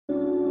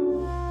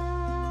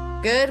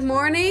Good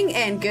morning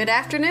and good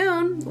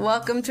afternoon.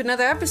 Welcome to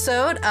another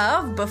episode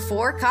of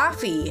Before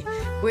Coffee.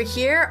 We're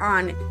here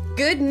on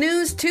Good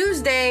News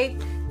Tuesday,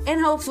 and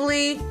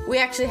hopefully we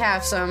actually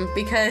have some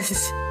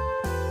because,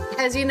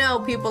 as you know,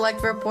 people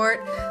like to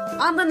report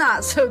on the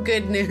not so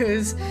good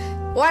news.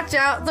 Watch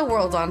out, the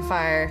world's on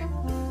fire.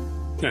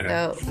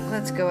 So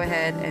let's go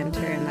ahead and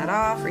turn that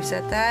off,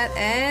 reset that,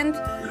 and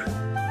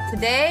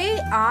today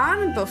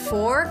on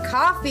Before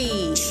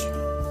Coffee,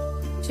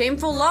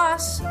 shameful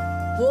loss.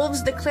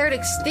 Wolves declared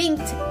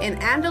extinct in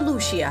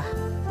Andalusia.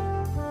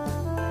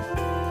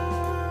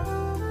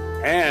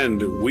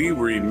 And we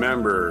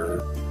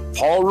remember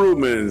Paul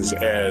Rubens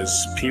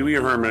as Pee Wee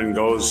Herman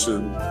goes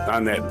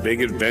on that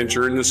big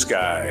adventure in the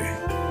sky.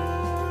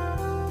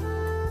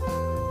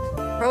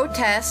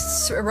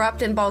 Protests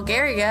erupt in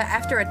Bulgaria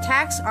after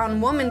attacks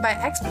on woman by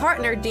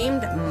ex-partner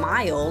deemed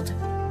mild.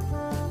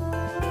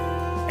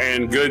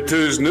 And Good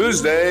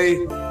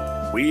Tuesday,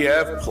 we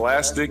have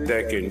plastic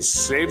that can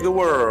save the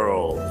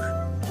world.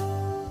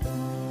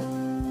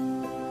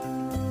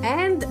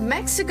 And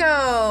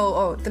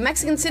Mexico! The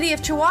Mexican city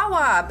of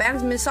Chihuahua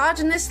bans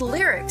misogynist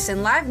lyrics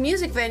in live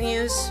music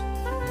venues.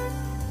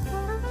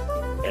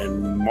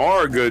 And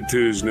more Good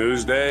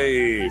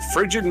Tuesday,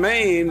 Frigid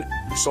Maine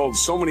sold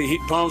so many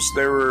heat pumps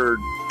they were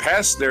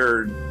past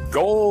their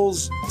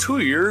goals 2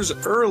 years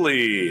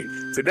early.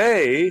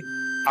 Today,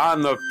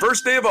 on the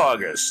first day of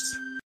August.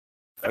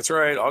 That's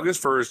right,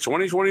 August 1st,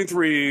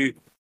 2023,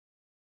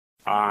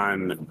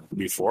 on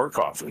Before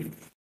Coffee.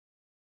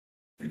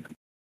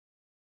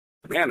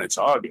 Man, it's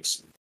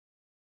August.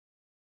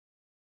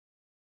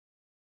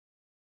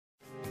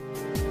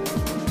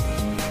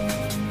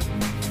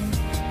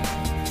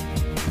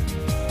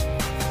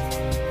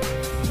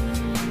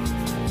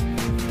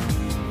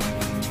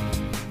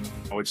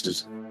 Oh, it's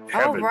just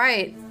heaven. All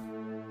right.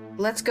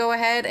 Let's go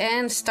ahead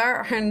and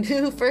start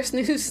our first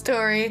news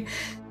story,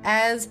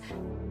 as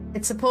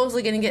it's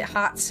supposedly going to get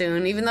hot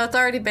soon, even though it's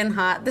already been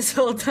hot this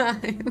whole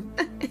time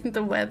in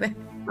the weather.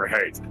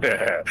 Right.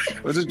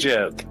 It was a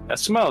joke. A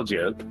small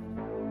joke.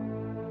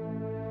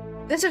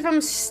 This is from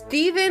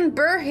Steven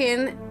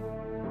Burhin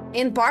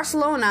in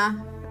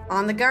Barcelona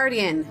on The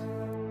Guardian.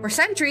 For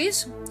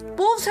centuries,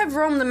 wolves have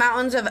roamed the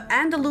mountains of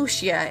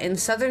Andalusia in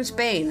southern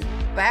Spain,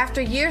 but after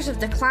years of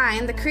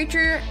decline, the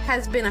creature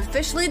has been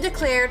officially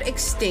declared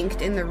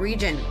extinct in the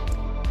region.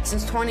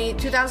 Since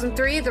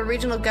 2003, the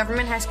regional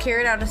government has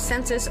carried out a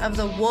census of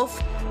the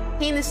wolf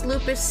Canis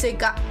lupus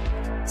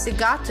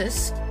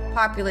cigatus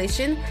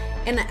population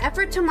in an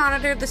effort to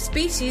monitor the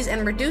species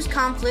and reduce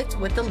conflict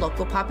with the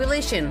local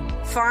population,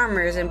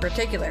 farmers in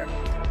particular.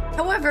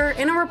 However,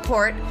 in a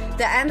report,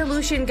 the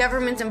Andalusian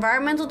government's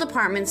environmental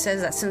department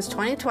says that since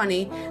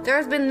 2020, there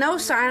has been no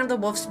sign of the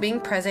wolves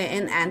being present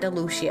in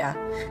Andalusia,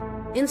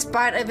 in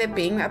spite of it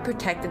being a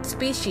protected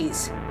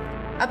species.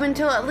 Up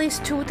until at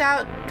least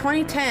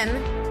 2010,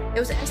 it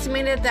was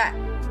estimated that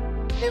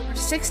there were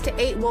 6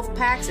 to 8 wolf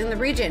packs in the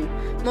region,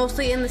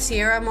 mostly in the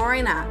Sierra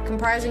Morena,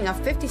 comprising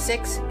of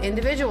 56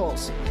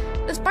 individuals.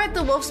 Despite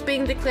the wolves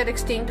being declared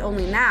extinct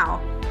only now,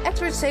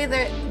 experts say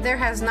that there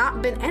has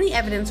not been any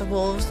evidence of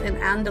wolves in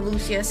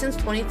Andalusia since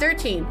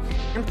 2013,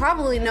 and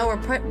probably no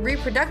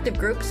reproductive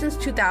group since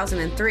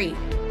 2003.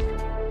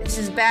 This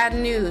is bad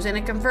news, and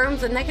it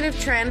confirms the negative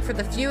trend for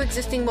the few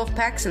existing wolf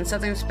packs in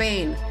southern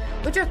Spain,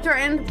 which are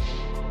threatened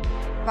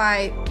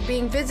by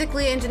being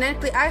physically and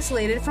genetically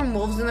isolated from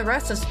wolves in the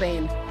rest of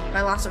Spain,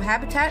 by loss of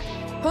habitat,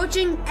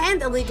 poaching,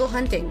 and illegal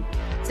hunting,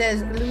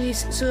 says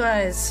Luis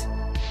Suarez,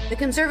 the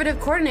conservative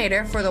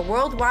coordinator for the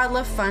World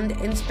Wildlife Fund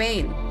in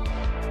Spain.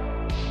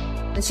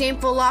 The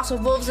shameful loss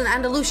of wolves in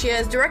Andalusia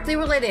is directly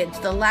related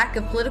to the lack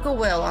of political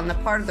will on the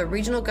part of the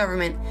regional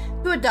government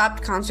to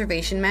adopt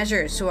conservation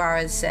measures,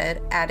 Suarez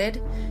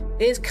added.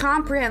 It is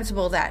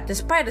comprehensible that,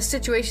 despite a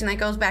situation that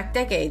goes back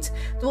decades,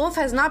 the wolf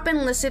has not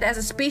been listed as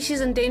a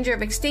species in danger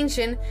of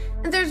extinction,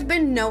 and there's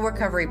been no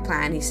recovery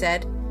plan, he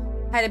said.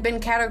 Had it been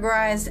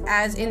categorized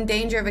as in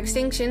danger of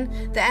extinction,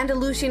 the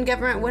Andalusian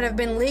government would have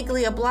been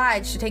legally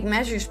obliged to take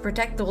measures to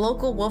protect the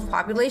local wolf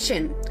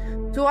population.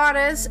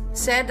 Suarez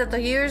said that for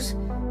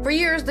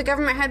years the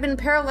government had been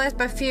paralyzed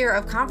by fear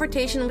of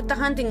confrontation with the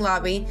hunting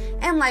lobby,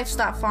 and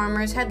livestock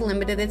farmers had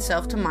limited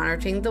itself to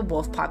monitoring the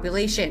wolf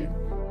population.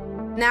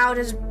 Now it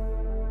has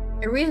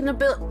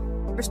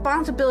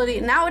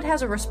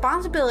a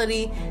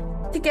responsibility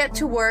to get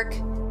to work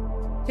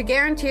to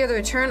guarantee the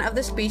return of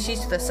the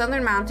species to the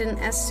southern mountain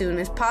as soon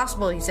as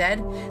possible, he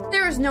said.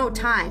 There is no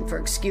time for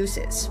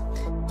excuses.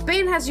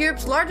 Spain has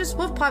Europe's largest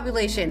wolf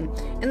population.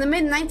 In the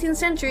mid-19th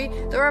century,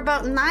 there were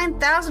about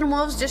 9,000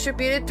 wolves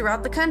distributed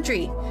throughout the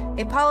country.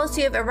 A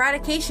policy of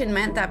eradication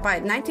meant that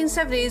by the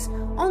 1970s,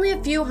 only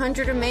a few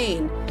hundred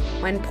remained.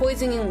 When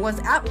poisoning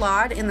was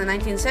outlawed in the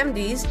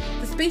 1970s,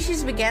 the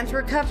species began to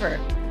recover.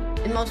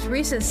 In the most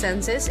recent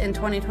census, in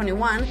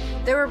 2021,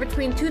 there were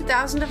between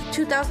 2,000 to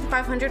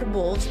 2,500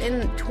 wolves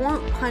in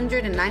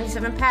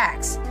 297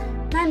 packs,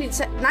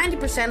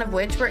 90% of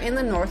which were in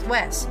the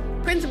northwest,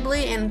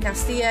 principally in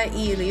Castilla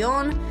y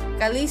León,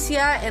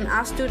 Galicia, and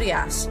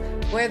Asturias,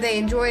 where they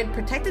enjoyed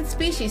protected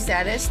species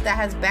status that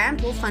has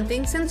banned wolf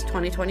hunting since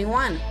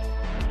 2021.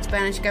 The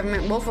Spanish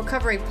government wolf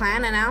recovery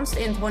plan announced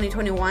in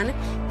 2021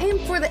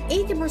 aimed for the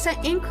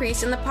 80%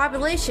 increase in the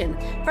population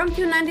from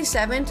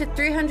 297 to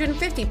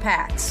 350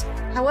 packs.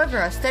 However,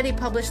 a study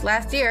published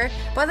last year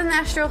by the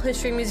Natural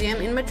History Museum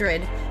in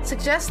Madrid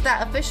suggests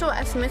that official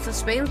estimates of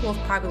Spain's wolf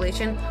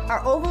population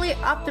are overly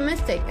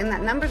optimistic and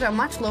that numbers are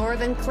much lower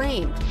than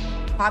claimed.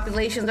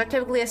 Populations are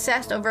typically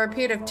assessed over a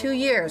period of 2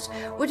 years,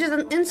 which is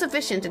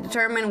insufficient to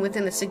determine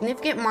within a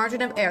significant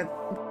margin of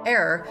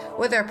error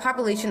whether a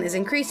population is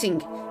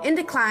increasing, in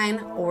decline,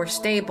 or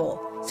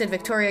stable, said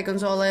Victoria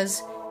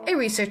Gonzalez, a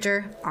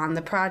researcher on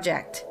the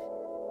project.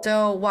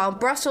 So while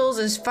Brussels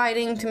is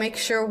fighting to make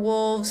sure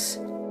wolves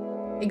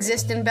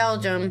exist in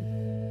Belgium,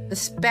 the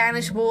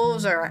Spanish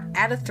wolves are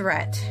at a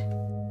threat.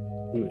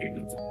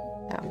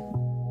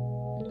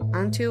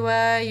 On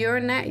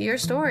to your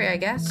story, I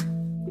guess.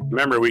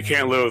 Remember, we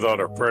can't live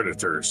without our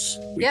predators.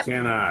 We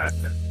cannot.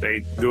 They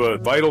do a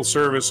vital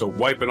service of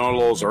wiping out all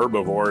those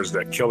herbivores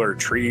that kill our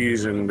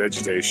trees and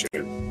vegetation.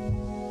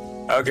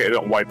 Okay, they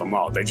don't wipe them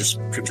out. They just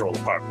control the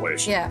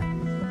population. Yeah.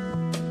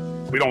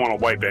 We don't want to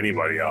wipe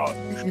anybody out.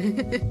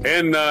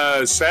 And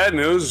sad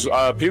news,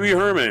 Pee Wee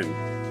Herman,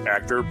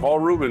 actor Paul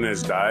Rubin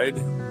has died.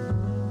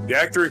 The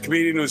actor and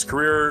comedian whose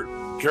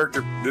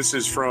character, this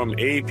is from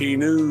AP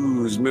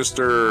News,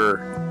 Mr.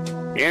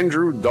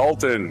 Andrew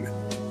Dalton.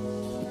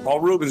 Paul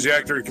Rubin's the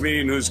actor and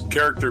comedian whose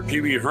character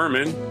Pee Wee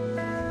Herman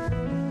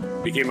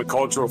became a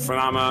cultural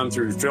phenomenon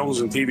through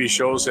films and TV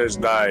shows has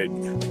died.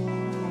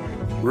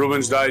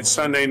 Rubens died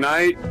Sunday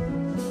night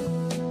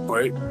after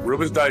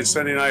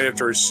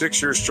a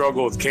 6-year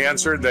struggle with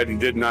cancer that he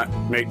did not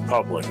make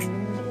public.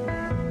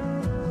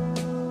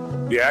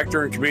 The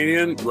actor and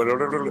comedian,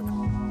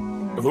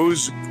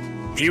 whose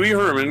Pee Wee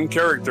Herman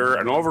character,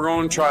 an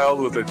overgrown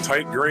child with a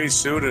tight gray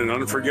suit and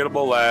an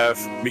unforgettable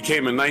laugh,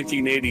 became a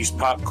 1980s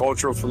pop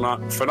cultural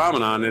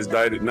phenomenon, has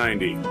died at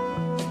 90.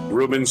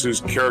 Rubens,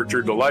 whose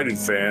character delighted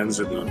fans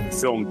in the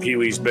film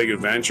Pee-wee's Big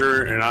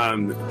Adventure and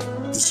on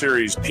the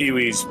series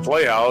Pee-wee's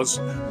Playhouse,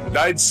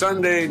 died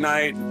Sunday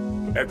night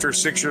after a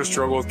 6-year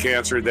struggle with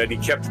cancer that he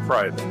kept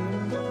private.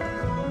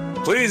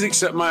 Please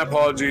accept my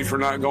apology for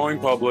not going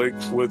public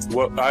with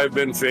what I've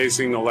been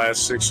facing the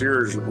last 6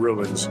 years,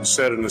 Rubens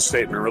said in a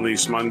statement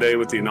released Monday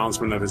with the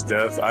announcement of his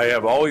death. I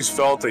have always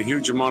felt a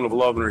huge amount of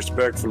love and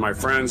respect for my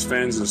friends,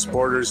 fans, and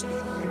supporters.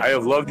 I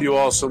have loved you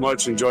all so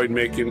much, enjoyed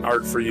making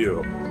art for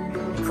you.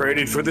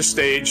 Created for the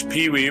stage,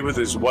 Pee-wee with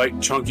his white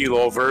chunky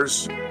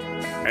loafers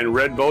and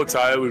red bow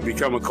tie would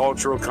become a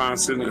cultural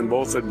constant in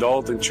both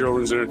adult and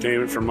children's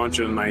entertainment for much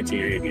of the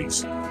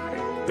 1980s.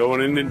 Though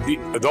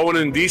an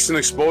indecent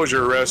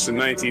exposure arrest in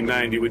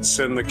 1990 would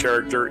send the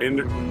character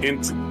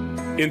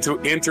into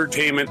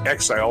entertainment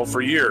exile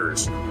for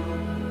years.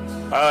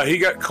 He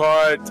got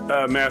caught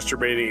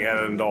masturbating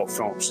at an adult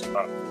film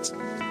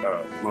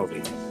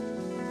movie.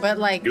 But,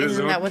 like,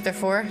 isn't that what they're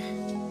for?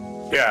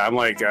 Yeah, I'm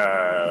like,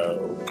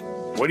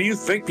 what do you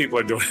think people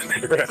are doing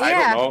there? Yeah.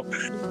 I don't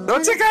know.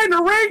 What's the guy in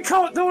the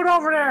raincoat doing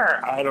over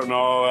there? I don't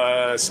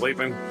know,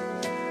 sleeping.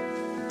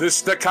 The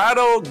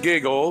staccato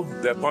giggle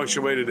that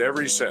punctuated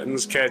every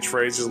sentence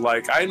catchphrases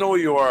like, I know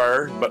you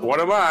are, but what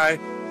am I?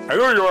 I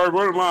know you are,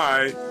 what am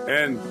I?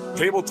 And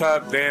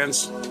tabletop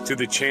dance to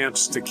the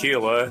Champs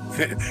Tequila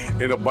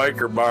in a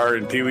biker bar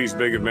in Pee-wee's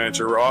Big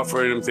Adventure were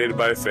often imitated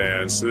by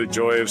fans to the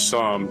joy of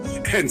some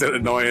and to the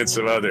annoyance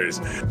of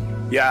others.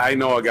 Yeah, I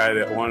know a guy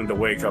that wanted to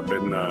wake up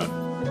in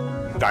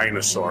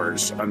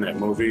dinosaurs on that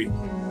movie.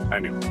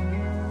 Anyway,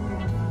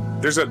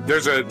 there's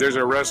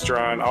a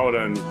restaurant out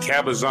in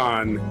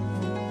Cabazon,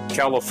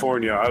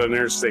 California, out on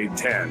Interstate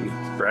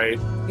 10, right?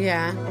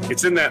 Yeah.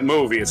 It's in that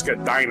movie. It's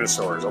got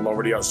dinosaurs all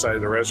over the outside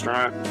of the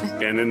restaurant.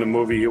 And in the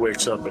movie, he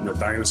wakes up in a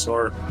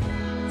dinosaur.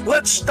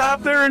 Let's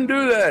stop there and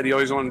do that. He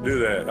always wanted to do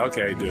that.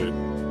 Okay, dude.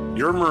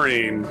 You're a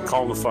Marine.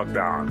 Calm the fuck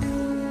down.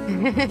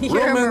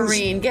 You're a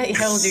Marine. Get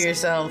hold of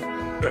yourself.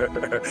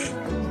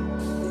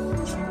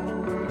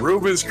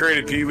 Rubens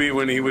created Pee-wee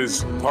when he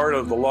was part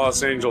of the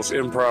Los Angeles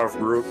improv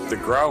group, The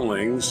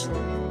Groundlings,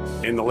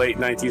 in the late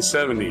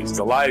 1970s.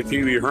 The live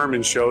Pee Wee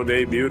Herman show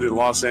debuted in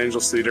Los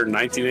Angeles Theater in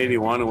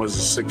 1981 and was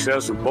a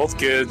success with both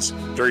kids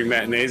during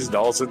matinees,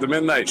 adults at the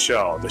midnight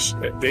show.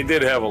 They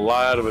did have a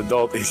lot of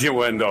adult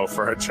innuendo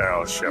for a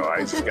child's show,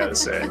 I just gotta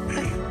say.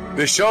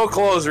 The show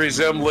closed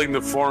resembling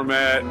the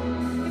format,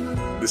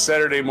 the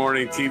Saturday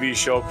morning TV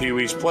show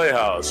Pee-wee's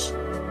Playhouse,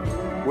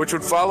 which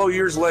would follow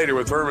years later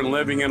with Herman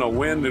living in a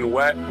wild and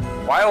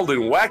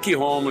wacky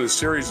home in a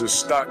series of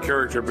stock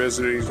character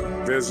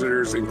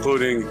visitors,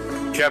 including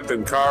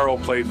Captain Carl,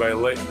 played by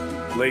late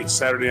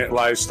Saturday Night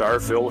Live star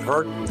Phil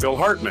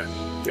Hartman.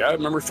 Yeah, I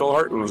remember Phil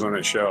Hartman was on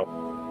that show.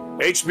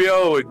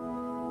 HBO would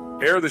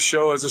air the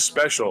show as a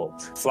special.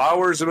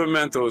 Flowers and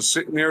mementos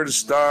sitting near the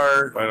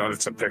star. I know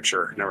it's a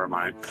picture. Never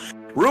mind.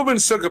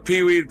 Rubens took a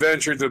Pee-wee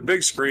adventure to the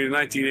big screen in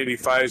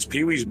 1985's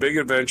Pee-wee's Big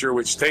Adventure,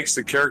 which takes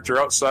the character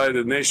outside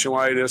the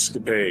nationwide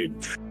escapade.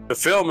 The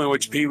film, in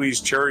which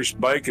Pee-wee's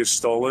cherished bike is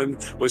stolen,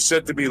 was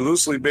said to be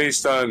loosely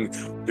based on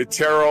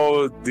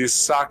Vittorio De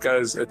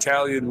Sica's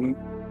Italian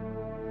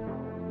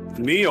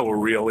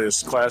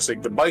neo-realist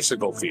classic The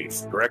Bicycle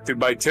Thief. Directed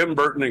by Tim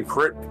Burton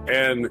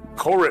and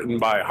co-written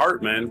by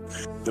Hartman,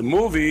 the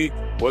movie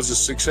was a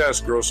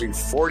success, grossing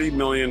 $40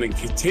 million and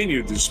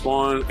continued to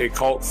spawn a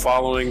cult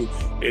following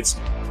its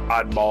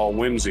oddball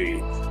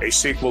whimsy. A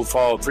sequel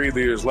followed 3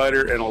 years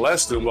later and a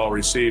less than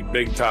well-received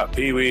Big Top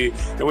Pee-wee,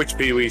 in which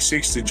Pee-wee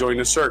seeks to join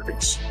the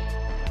circus.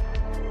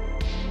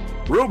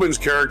 Rubin's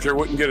character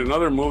wouldn't get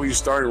another movie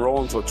starring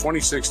role until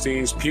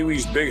 2016's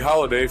Pee-wee's Big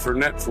Holiday for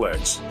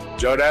Netflix.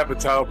 Judd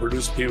Apatow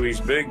produced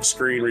Pee-wee's big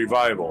screen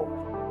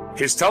revival.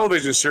 His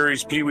television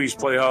series, Pee-wee's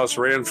Playhouse,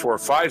 ran for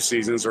 5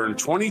 seasons, earned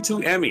 22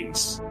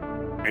 Emmys,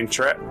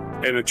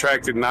 and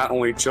attracted not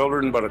only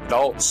children but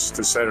adults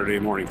to Saturday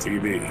morning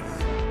TV.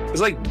 It's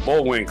like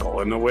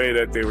Bullwinkle in the way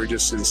that they were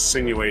just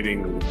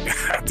insinuating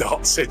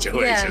adult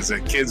situations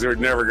that kids are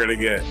never going to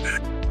get.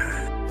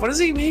 What does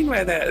he mean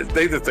by that?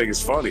 They think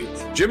it's funny.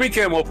 Jimmy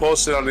Kimmel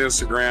posted on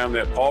Instagram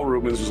that Paul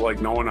Reubens was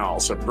like no one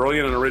else, a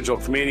brilliant and original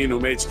comedian who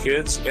makes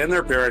kids and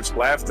their parents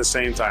laugh at the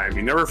same time.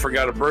 He never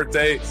forgot a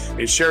birthday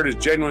and shared his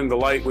genuine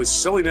delight with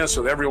silliness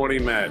with everyone he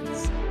met.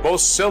 Both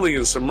silly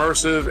and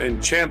submersive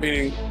and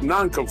championing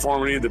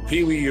nonconformity, the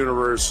Pee-wee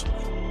universe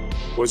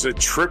was a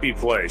trippy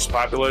place,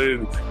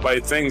 populated by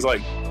things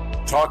like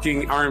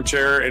talking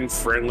armchair and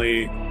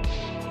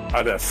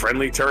the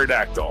friendly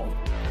pterodactyl.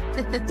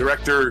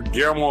 Director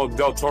Guillermo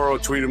del Toro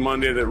tweeted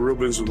Monday that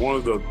Reubens was one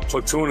of the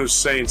platoon of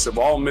saints of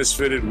all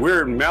misfitted,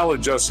 weird,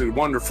 maladjusted,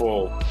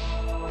 wonderful,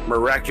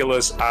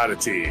 miraculous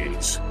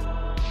oddities.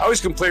 I always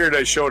compared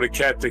that show to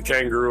Captain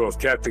Kangaroo. If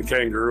Captain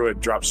Kangaroo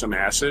had dropped some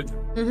acid,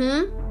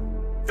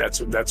 that's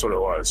what it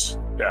was.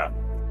 Yeah.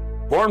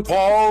 Born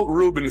Paul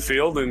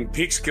Rubenfield in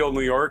Peekskill,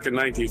 New York in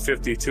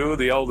 1952,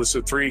 the eldest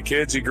of 3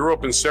 kids, he grew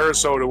up in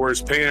Sarasota where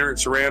his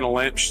parents ran a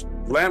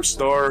lamp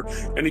store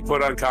and he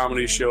put on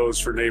comedy shows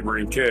for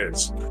neighboring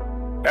kids.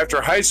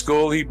 After high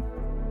school, he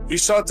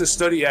sought to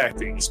study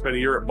acting. He spent a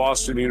year at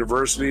Boston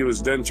University,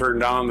 was then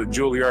turned down the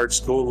Juilliard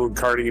School of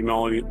Carnegie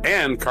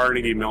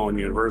Mellon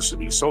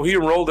University. So he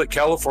enrolled at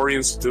California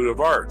Institute of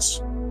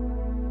Arts.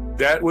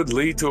 That would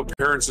lead to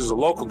appearances at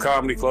local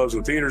comedy clubs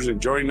and theaters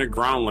and joining the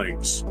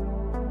Groundlings.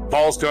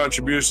 Paul's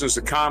contributions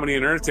to comedy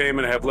and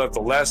entertainment have left a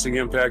lasting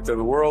impact on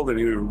the world, and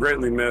he was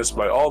greatly missed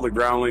by all the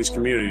Groundlings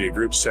community, a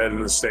group said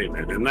in a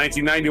statement. In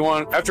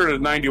 1991, after the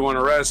 91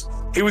 arrest,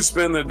 he would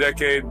spend the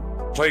decade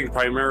playing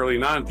primarily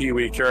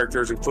non-Pee-wee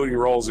characters, including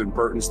roles in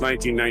Burton's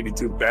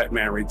 1992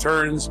 Batman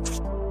Returns,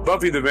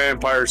 Buffy the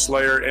Vampire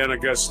Slayer, and a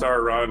guest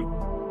star run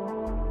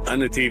on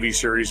the TV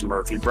series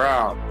Murphy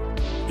Brown.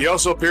 He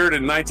also appeared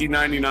in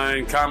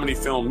 1999 comedy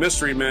film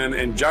Mystery Men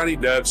and Johnny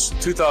Depp's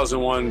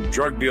 2001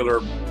 drug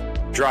dealer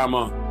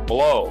drama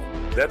Blow.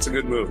 That's a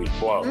good movie,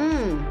 Blow.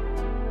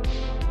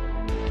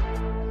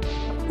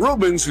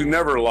 Reubens, who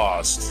never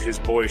lost his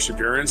boyish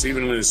appearance,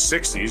 even in his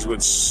 60s,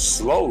 would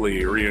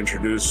slowly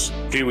reintroduce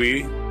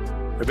Pee-wee,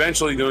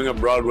 eventually doing a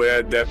Broadway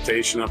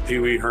adaptation of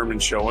Pee-wee Herman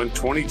Show in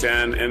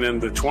 2010 and in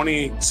the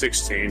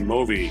 2016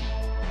 movie.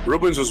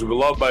 Reubens was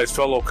beloved by his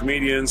fellow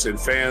comedians and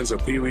fans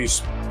of Pee-wee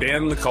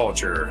spanned the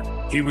culture.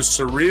 He was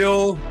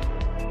surreal.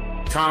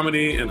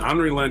 Comedy and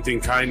unrelenting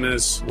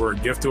kindness were a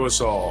gift to us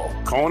all.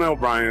 Conan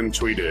O'Brien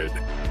tweeted,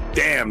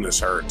 "Damn,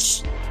 this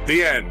hurts."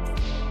 The end.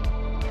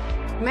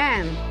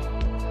 Man,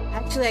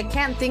 actually, I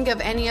can't think of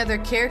any other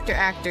character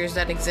actors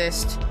that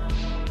exist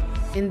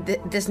in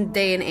this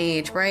day and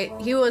age, right?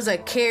 He was a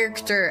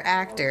character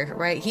actor,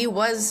 right? He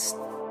was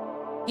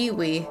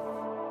Pee-wee.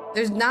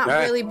 There's not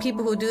really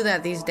people who do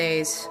that these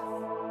days.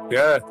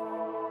 Yeah,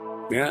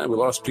 we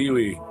lost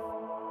Pee-wee.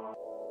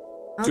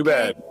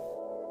 Okay.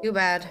 Too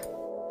bad.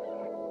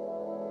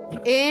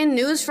 In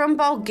news from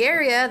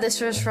Bulgaria, this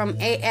was from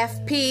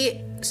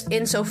AFP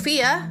in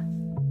Sofia.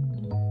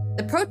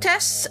 The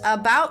protests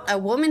about a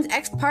woman's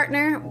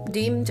ex-partner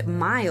deemed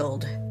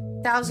mild.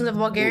 Thousands of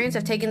Bulgarians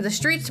have taken the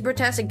streets to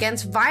protest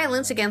against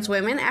violence against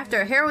women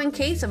after a harrowing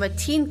case of a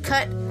teen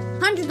cut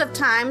hundreds of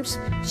times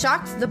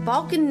shocked the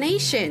Balkan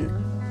nation.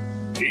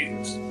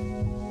 Jeez.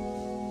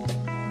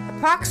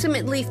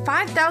 Approximately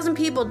 5,000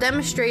 people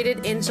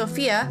demonstrated in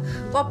Sofia,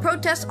 while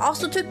protests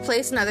also took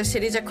place in other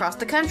cities across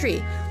the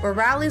country, where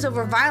rallies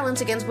over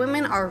violence against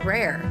women are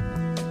rare.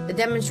 The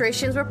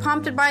demonstrations were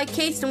prompted by a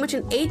case in which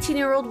an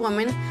 18-year-old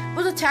woman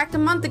was attacked a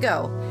month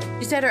ago.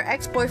 She said her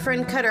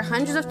ex-boyfriend cut her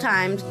hundreds of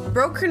times,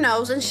 broke her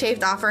nose, and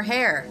shaved off her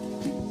hair.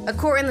 A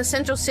court in the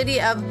central city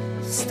of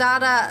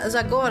Stara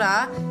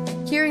Zagora,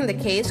 hearing the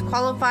case,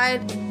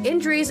 qualified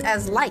injuries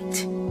as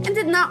light and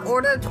did not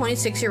order the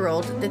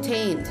 26-year-old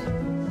detained.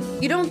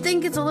 You don't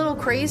think it's a little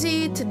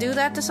crazy to do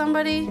that to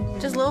somebody?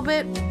 Just a little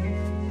bit?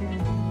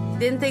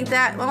 Didn't think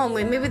that, oh,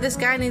 maybe this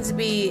guy needs to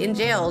be in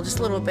jail just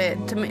a little bit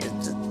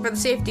for the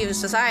safety of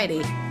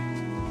society.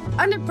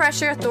 Under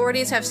pressure,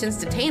 authorities have since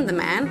detained the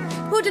man,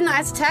 who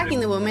denies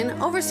attacking the woman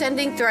over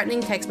sending threatening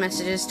text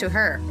messages to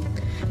her.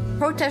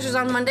 Protesters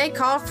on Monday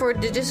called for a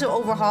judicial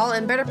overhaul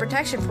and better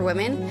protection for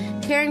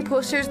women, carrying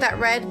posters that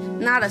read,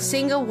 "Not a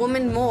single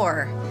woman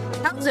more."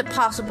 How is it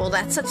possible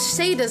that such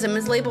sadism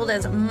is labeled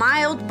as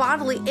mild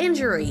bodily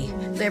injury?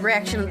 The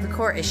reaction of the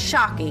court is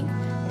shocking.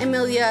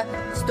 Emilia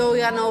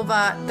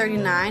Stoyanova,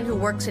 39, who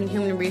works in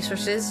human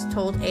resources,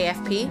 told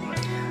AFP,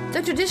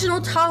 "The traditional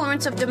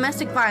tolerance of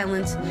domestic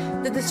violence,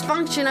 the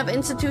dysfunction of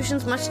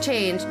institutions must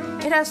change.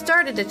 It has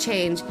started to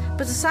change,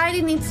 but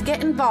society needs to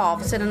get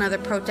involved," said another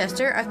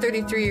protester, a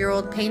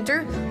 33-year-old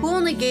painter who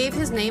only gave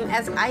his name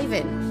as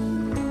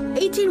Ivan.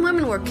 18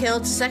 women were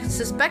killed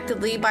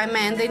suspectedly by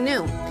men they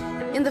knew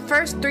in the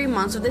first 3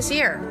 months of this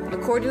year,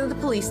 according to the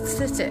police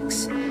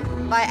statistics.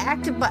 But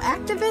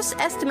activists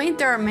estimate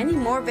there are many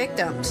more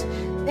victims.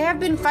 They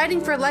have been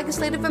fighting for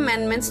legislative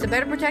amendments to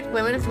better protect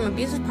women from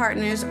abusive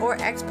partners or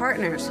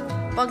ex-partners.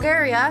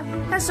 Bulgaria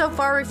has so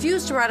far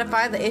refused to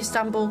ratify the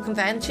Istanbul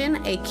Convention,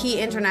 a key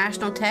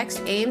international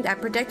text aimed at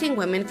protecting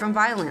women from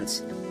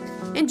violence.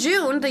 In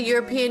June, the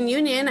European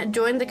Union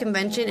joined the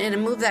convention in a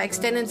move that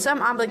extended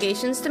some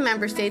obligations to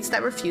member states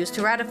that refused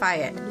to ratify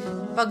it.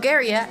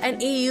 Bulgaria, an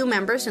EU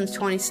member since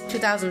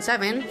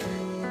 2007,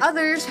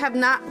 others who have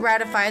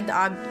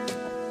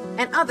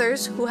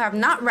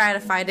not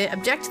ratified it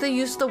object to the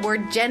use of the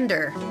word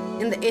gender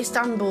in the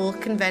Istanbul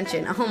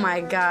Convention. Oh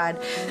my god.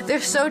 They're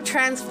so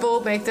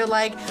transphobic. They're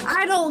like,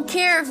 I don't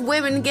care if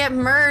women get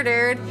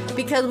murdered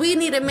because we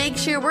need to make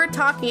sure we're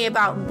talking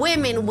about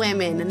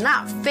women,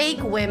 not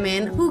fake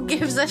women. Who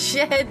gives a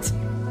shit?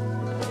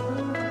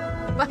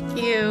 Fuck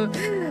you.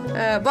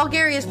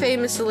 Bulgaria is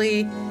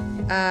famously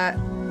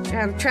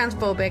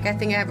transphobic. I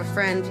think I have a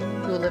friend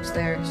who lives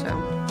there, so.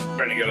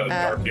 Trying to get out of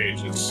dark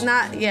ages.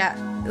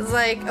 It's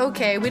like,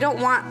 okay, we don't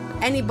want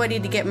anybody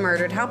to get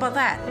murdered. How about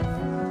that?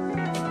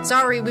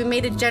 Sorry, we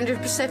made it gender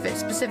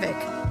specific.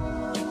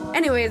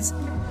 Anyways,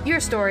 your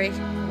story.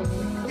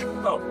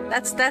 Oh.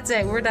 That's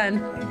it. We're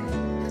done.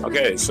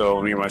 Okay, so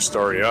let me get my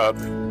story up.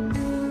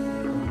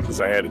 Because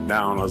I had it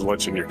down. I was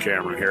watching your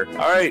camera here.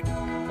 All right.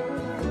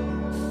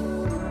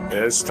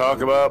 Let's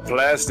talk about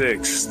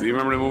plastics. Do you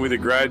remember the movie The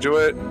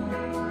Graduate?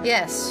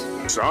 Yes.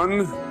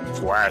 Son,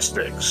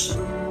 plastics.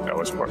 That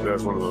was one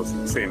of those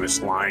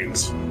famous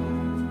lines.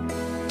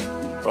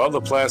 Well,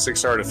 the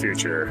plastics are the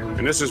future.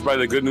 And this is by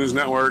the Good News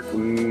Network.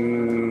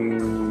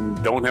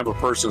 Don't have a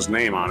person's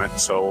name on it,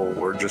 so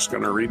we're just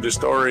going to read the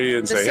story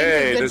and say,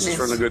 hey, this is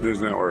from the Good News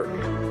Network.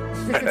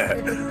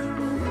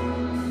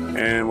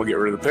 And we'll get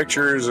rid of the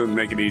pictures and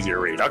make it easier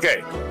to read.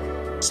 Okay.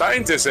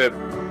 Scientists at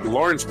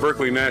Lawrence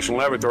Berkeley National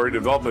Laboratory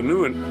developed a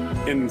new and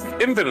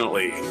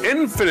infinitely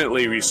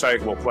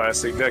recyclable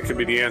plastic that could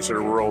be the answer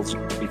to the world's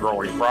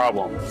growing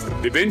problem.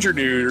 They've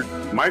engineered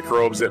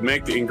microbes that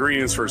make the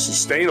ingredients for a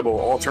sustainable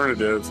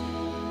alternative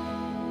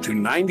to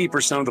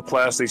 90% of the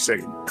plastics that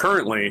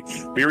currently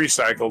be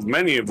recycled,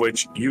 many of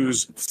which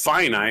use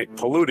finite,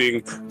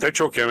 polluting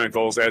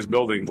petrochemicals as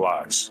building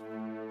blocks.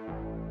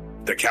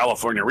 The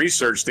California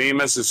research team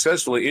has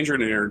successfully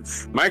engineered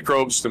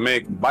microbes to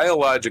make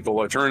biological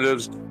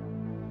alternatives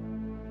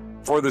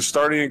for the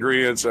starting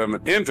ingredients of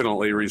an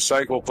infinitely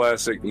recyclable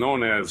plastic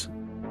known as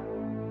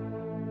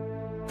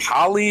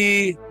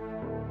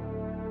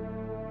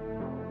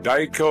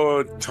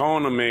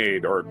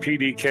polydicotonamide, or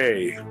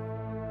PDK.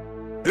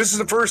 This is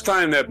the first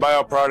time that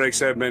bioproducts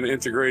have been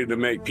integrated to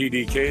make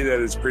PDK that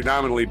is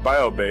predominantly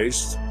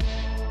bio-based,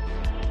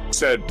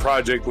 said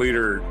project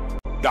leader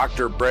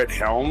Dr. Brett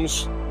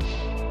Helms.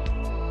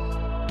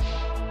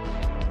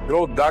 Good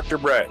old Dr.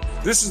 Brett.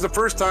 This is the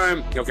first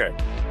time, okay,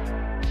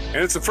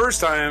 and it's the first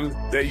time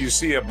that you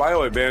see a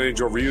bio advantage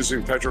over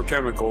using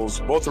petrochemicals,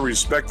 both with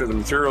respect to the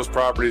material's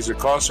properties and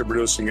cost of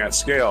producing at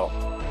scale.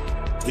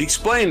 He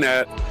explained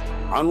that,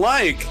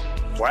 unlike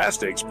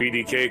plastics,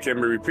 PDK can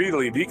be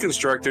repeatedly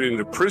deconstructed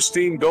into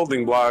pristine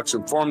building blocks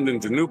and formed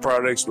into new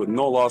products with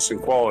no loss in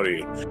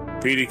quality.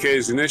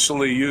 PDKs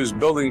initially used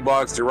building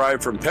blocks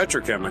derived from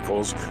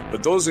petrochemicals,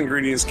 but those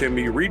ingredients can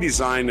be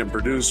redesigned and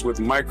produced with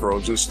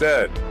microbes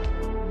instead.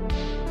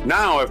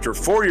 Now, after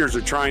 4 years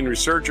of trying,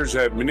 researchers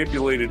have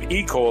manipulated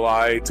E.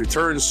 coli to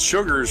turn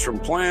sugars from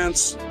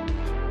plants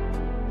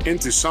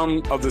into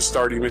some of the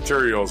starting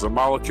materials, a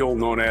molecule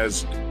known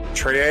as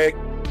triatic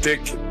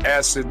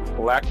acid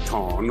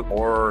lactone,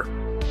 or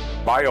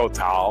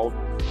biotol,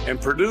 and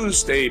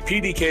produced a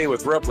PDK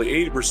with roughly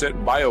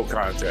 80% bio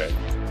content.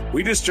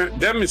 We just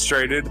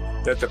demonstrated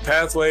that the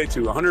pathway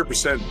to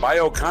 100%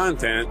 bio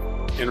content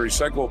in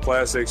recyclable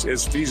plastics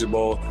is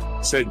feasible,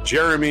 said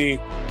Jeremy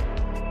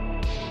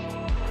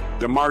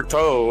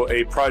DeMarteau,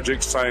 a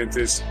project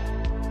scientist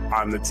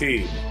on the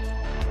team.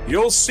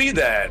 You'll see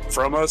that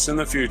from us in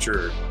the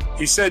future.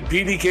 He said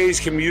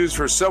PDKs can be used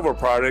for several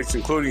products,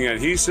 including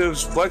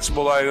adhesives,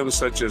 flexible items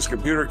such as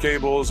computer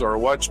cables or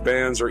watch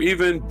bands, or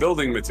even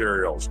building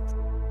materials.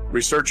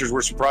 Researchers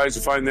were surprised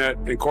to find that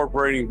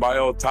incorporating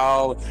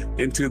biotol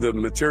into the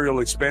material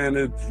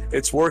expanded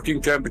its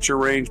working temperature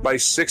range by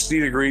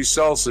 60 degrees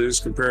Celsius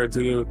compared to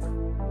the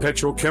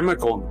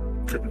petrochemical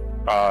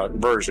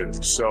version,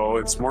 so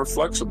it's more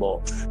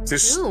flexible. To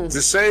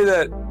say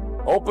that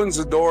opens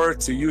the door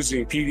to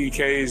using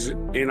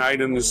PDKs in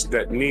items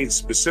that need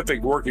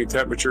specific working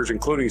temperatures,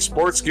 including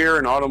sports gear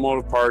and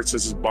automotive parts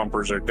such as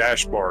bumpers or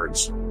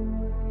dashboards.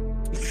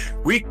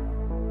 We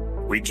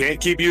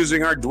can't keep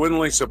using our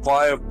dwindling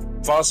supply of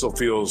fossil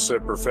fuels,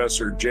 said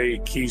Professor Jay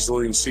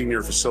Kiesling,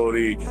 senior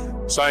facility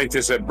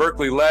scientist at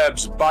Berkeley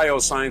Labs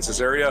Biosciences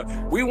area.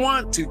 We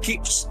want to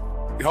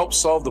help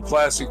solve the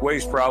plastic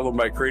waste problem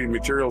by creating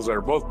materials that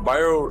are both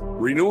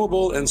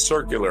bio-renewable and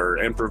circular,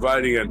 and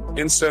providing an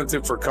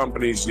incentive for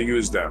companies to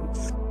use them.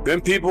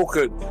 Then people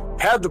could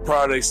have the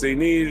products they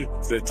need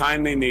the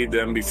time they need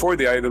them before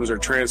the items are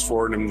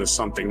transformed into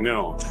something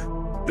new.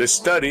 This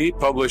study,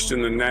 published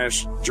in the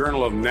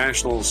Journal of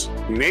National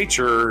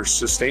Nature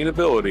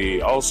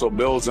Sustainability, also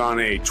builds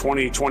on a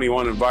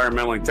 2021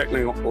 environmental and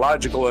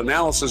technological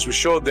analysis which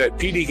showed that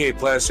PDK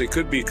plastic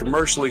could be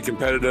commercially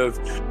competitive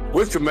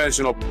with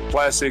conventional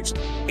plastics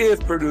if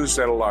produced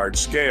at a large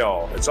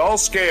scale. It's all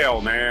scale,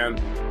 man.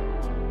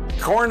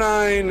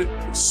 Corinne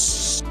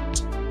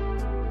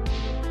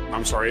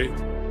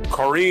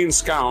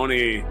Scown,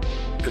 a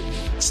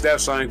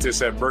staff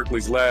scientist at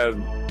Berkeley's Lab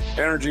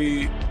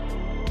Energy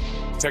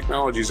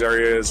Technologies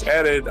area, has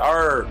added,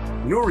 our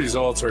new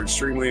results are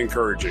extremely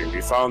encouraging.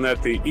 We found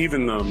that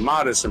even the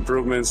modest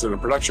improvements in the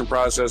production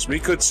process, we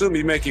could soon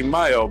be making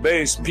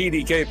bio-based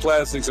PDK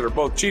plastics that are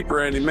both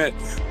cheaper and emit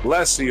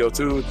less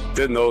CO2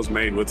 than those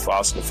made with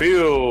fossil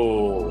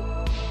fuel.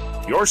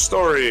 Your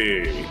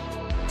story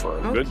for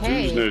a Good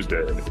News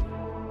Day.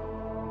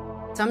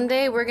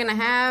 Someday we're gonna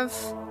have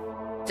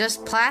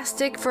just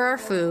plastic for our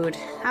food.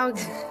 How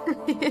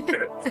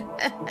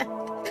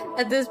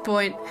at this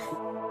point.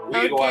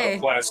 We need a lot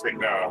of plastic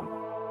now.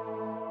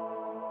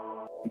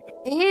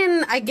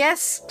 In, I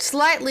guess,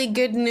 slightly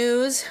good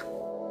news,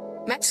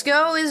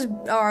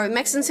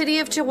 Mexican city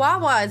of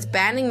Chihuahua is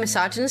banning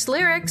misogynist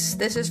lyrics.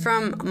 This is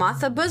from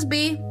Martha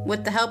Busby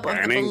with the help of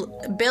the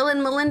Bill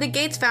and Melinda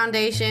Gates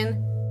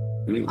Foundation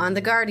on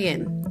The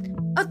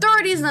Guardian.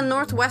 Authorities in the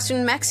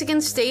northwestern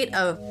Mexican state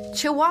of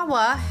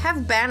Chihuahua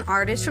have banned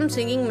artists from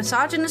singing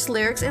misogynist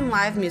lyrics in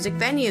live music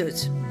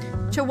venues.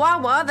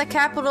 Chihuahua, the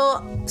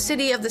capital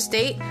city of the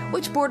state,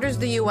 which borders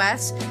the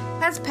U.S.,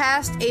 has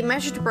passed a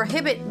measure to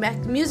prohibit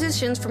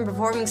musicians from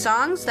performing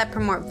songs that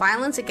promote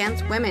violence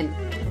against women.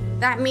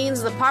 That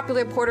means the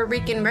popular Puerto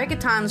Rican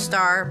reggaeton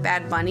star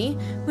Bad Bunny,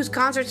 whose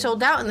concert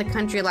sold out in the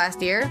country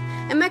last year,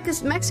 and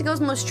Mexico's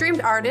most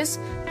streamed artist,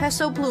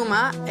 Peso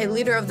Pluma, a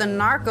leader of the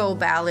narco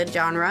ballad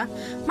genre,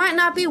 might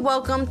not be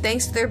welcome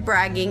thanks to their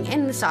bragging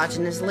and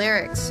misogynist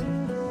lyrics.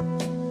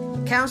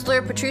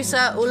 Councillor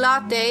Patricia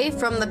Ulate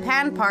from the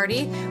PAN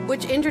Party,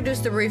 which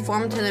introduced the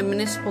reform to the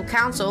municipal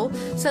council,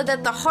 said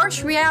that the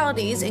harsh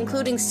realities,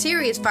 including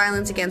serious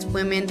violence against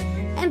women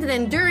and an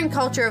enduring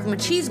culture of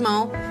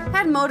machismo,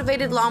 had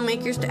motivated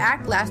lawmakers to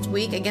act last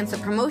week against the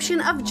promotion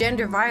of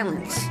gender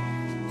violence.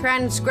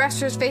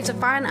 Transgressors face a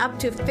fine up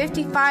to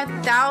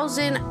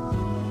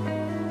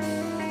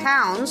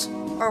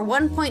 £55,000 or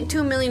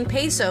 1.2 million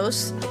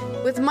pesos,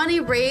 with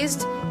money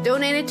raised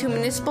donated to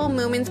municipal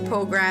women's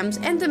programs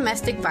and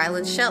domestic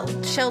violence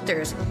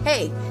shelters.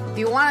 Hey, if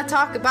you want to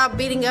talk about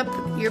beating up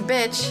your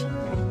bitch,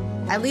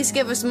 at least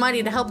give us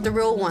money to help the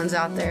real ones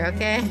out there,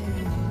 okay?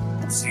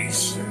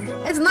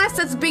 It's nice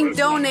that's being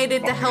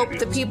donated to help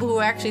the people who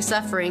are actually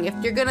suffering. If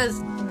you're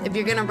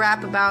gonna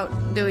rap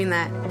about doing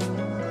that,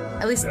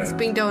 at least it's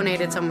being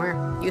donated somewhere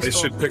useful. They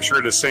should picture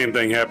the same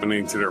thing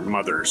happening to their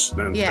mothers,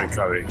 then think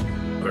how their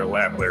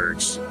rap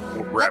lyrics.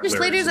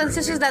 Legislators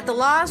insisted that the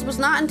laws was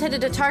not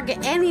intended to target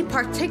any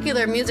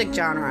particular music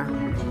genre.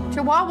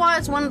 Chihuahua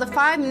is one of the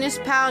 5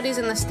 municipalities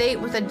in the state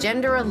with a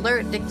gender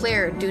alert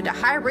declared due to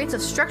high rates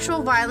of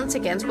structural violence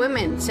against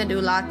women, said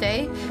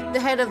Ulate, the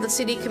head of the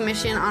City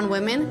Commission on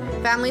Women,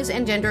 Families,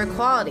 and Gender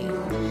Equality.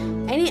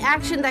 Any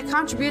action that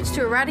contributes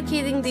to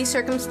eradicating these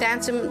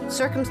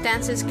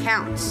circumstances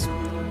counts.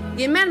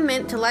 The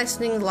amendment to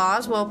licensing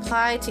laws will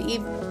apply to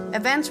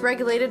events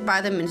regulated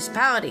by the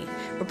municipality.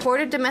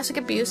 Reported domestic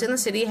abuse in the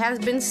city has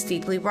been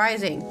steeply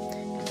rising.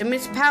 The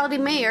municipality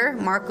mayor,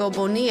 Marco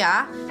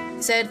Bonilla,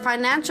 said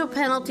financial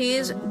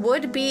penalties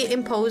would be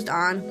imposed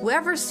on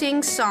whoever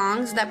sings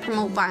songs that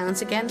promote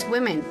violence against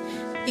women.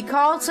 He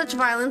called such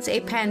violence a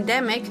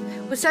pandemic,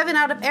 with 7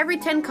 out of every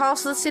 10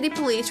 calls to the city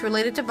police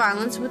related to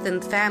violence within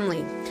the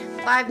family.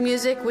 Live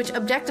music which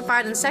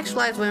objectified and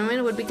sexualized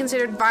women would be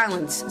considered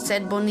violence,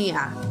 said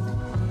Bonilla.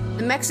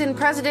 The Mexican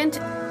president,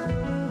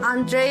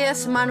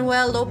 Andrés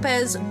Manuel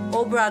López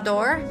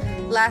Obrador,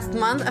 last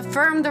month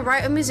affirmed the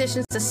right of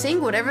musicians to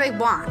sing whatever they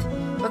want,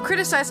 but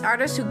criticized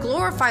artists who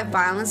glorify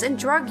violence and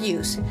drug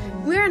use.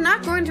 We are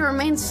not going to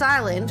remain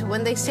silent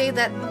when they say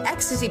that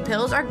ecstasy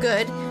pills are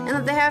good and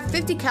that they have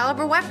 50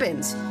 caliber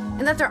weapons,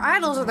 and that their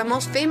idols are the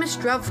most famous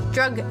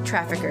drug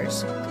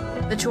traffickers.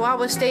 The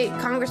Chihuahua State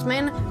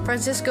Congressman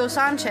Francisco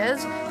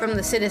Sanchez from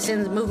the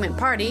Citizens Movement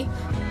Party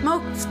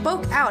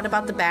spoke out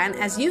about the ban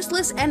as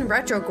useless and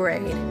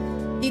retrograde.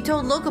 He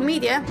told local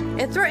media,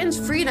 it threatens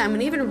freedom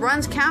and even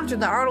runs counter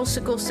to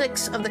Article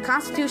 6 of the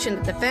Constitution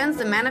that defends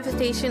the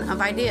manifestation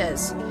of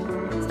ideas.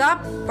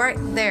 Stop right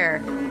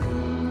there.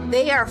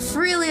 They are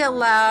freely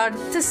allowed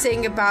to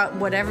sing about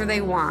whatever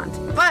they want,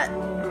 but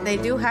they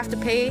do have to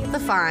pay the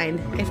fine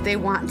if they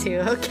want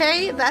to,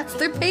 okay? That's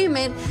their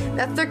payment.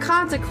 That's their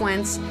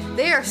consequence.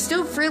 They are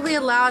still freely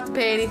allowed to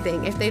pay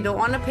anything. If they don't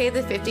want to pay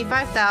the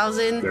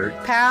 55,000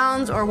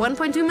 pounds or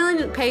 1.2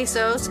 million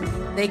pesos,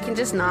 they can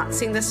just not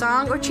sing the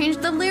song or change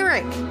the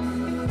lyric.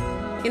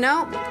 You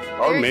know?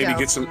 Or maybe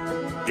get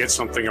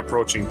something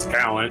approaching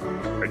talent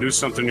or do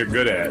something you're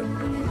good at.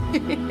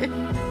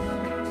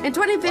 In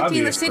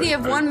 2015, the city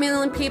of 1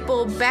 million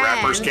people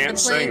banned rappers can't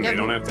sing. They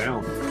don't have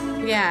talent.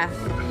 Yeah.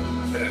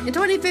 In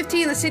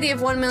 2015, the city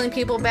of 1 million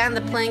people banned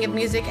the playing of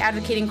music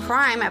advocating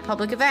crime at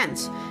public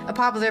events. A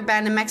popular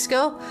band in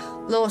Mexico,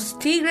 Los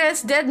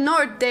Tigres del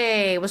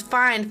Norte, was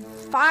fined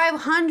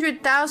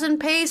 500,000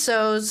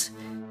 pesos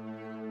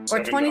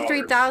or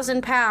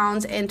 23,000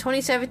 pounds in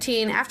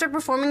 2017 after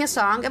performing a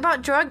song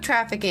about drug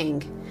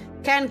trafficking.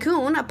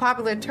 Cancun, a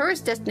popular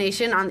tourist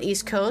destination on the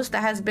East Coast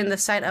that has been the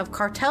site of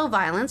cartel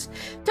violence,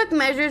 took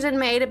measures in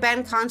May to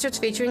ban concerts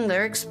featuring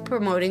lyrics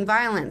promoting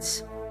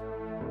violence.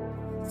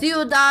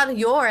 Ciudad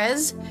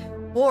Juarez.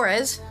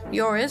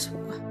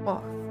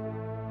 Oh,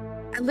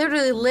 I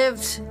literally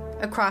lived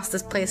across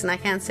this place and I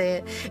can't say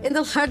it. In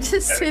the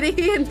largest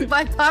city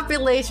by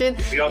population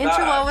in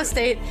Chihuahua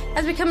State,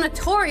 has become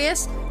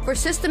notorious for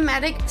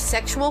systematic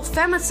sexual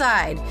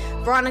femicide.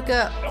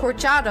 Veronica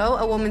Corchado,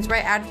 a women's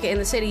rights advocate in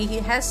the city,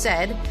 has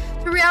said,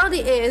 "The reality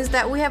is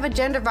that we have a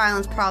gender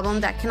violence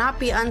problem that cannot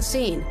be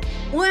unseen.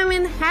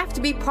 Women have to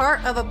be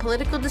part of a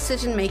political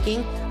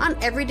decision-making on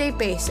an everyday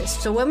basis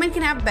so women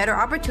can have better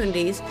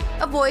opportunities,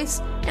 a voice,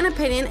 an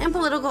opinion, and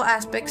political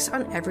aspects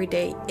on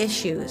everyday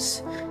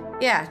issues."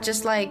 Yeah,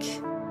 just like,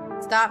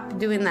 stop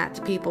doing that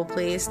to people,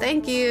 please.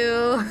 Thank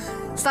you.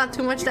 It's not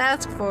too much to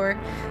ask for.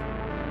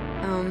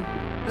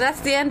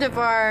 That's the end of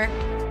our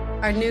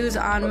news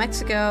on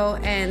Mexico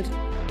and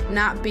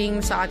not being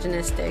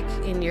misogynistic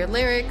in your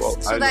lyrics,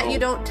 so that you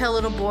don't tell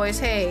little boys,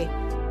 hey,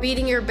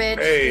 beating your bitch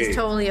is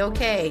totally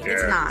okay. Yeah,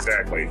 it's not.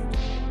 Exactly.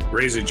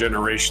 Raise a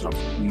generation of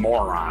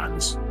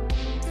morons.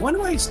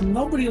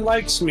 Nobody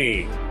likes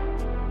me?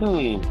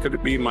 Could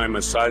it be my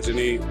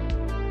misogyny?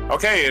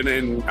 Okay,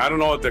 and I don't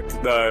know what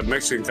the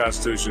Mexican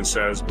Constitution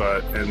says,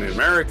 but in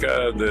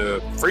America,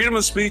 the freedom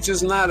of speech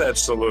is not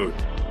absolute.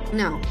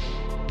 No.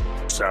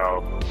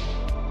 So,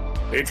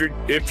 if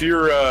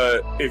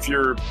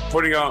you're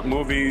putting out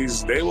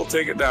movies, they will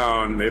take it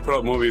down. They put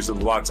out movies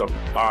with lots of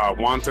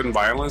wanton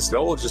violence.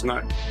 They'll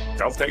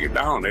take it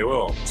down. They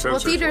will. Well,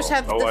 theaters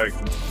have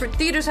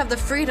the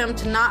freedom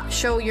to not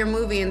show your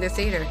movie in their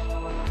theater.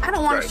 I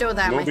don't want to show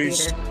that in my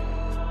theater.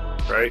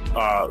 Right?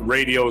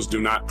 Radios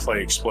do not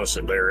play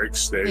explicit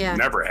lyrics. They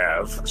never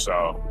have.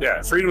 So,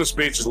 yeah, freedom of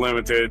speech is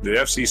limited. The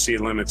FCC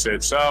limits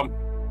it. So,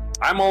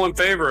 I'm all in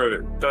favor of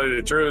it. To tell you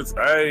the truth,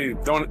 I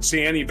don't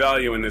see any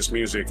value in this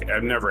music. I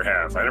never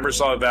have. I never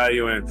saw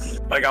value in,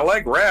 like, I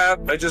like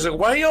rap. I just,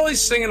 why are you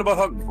always singing about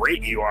how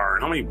great you are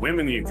and how many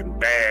women you can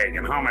bag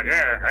and how much,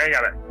 I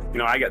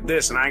got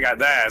this and I got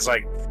that. It's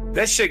like,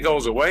 that shit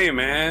goes away,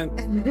 man.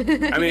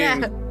 I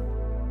mean,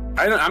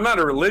 I'm not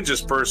a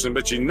religious person,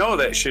 but you know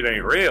that shit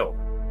ain't real.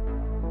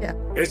 Yeah.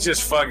 It's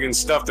just fucking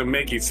stuff to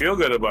make you feel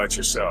good about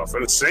yourself.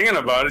 And singing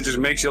about it just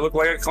makes you look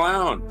like a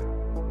clown.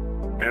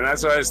 And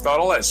that's what I thought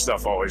all that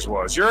stuff always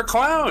was. You're a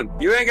clown.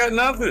 You ain't got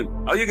nothing.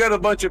 Oh, you got a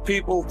bunch of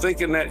people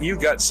thinking that you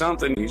got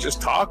something. You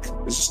just talk.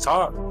 It's just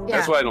talk. Yeah.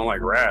 That's why I don't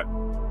like rap.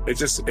 It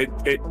just it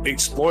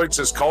exploits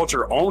this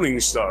culture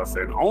owning stuff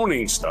and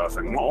owning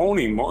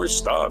more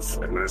stuff.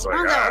 And it's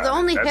like the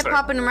only hip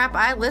hop and rap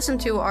I listen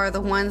to are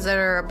the ones that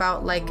are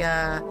about like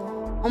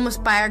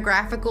almost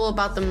biographical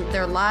about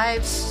their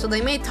lives. So they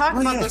may talk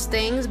about those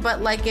things,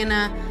 but like in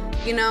a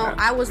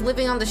I was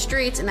living on the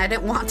streets and I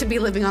didn't want to be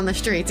living on the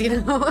streets,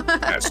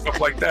 stuff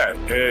like that.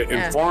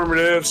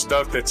 Informative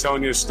stuff that's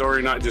telling you a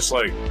story, not just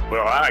like,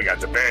 well, I got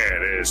the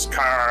baddest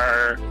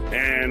car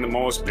and the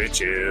most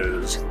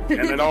bitches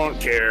and they don't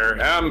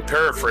care. I'm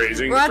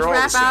paraphrasing.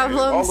 Rap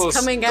albums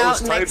coming out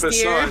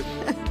next year.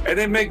 And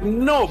they make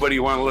nobody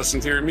want to listen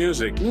to your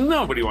music.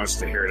 Nobody wants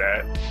to hear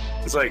that.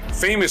 It's like,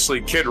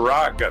 famously, Kid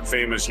Rock got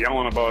famous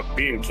yelling about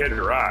being Kid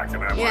Rock.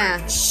 And I'm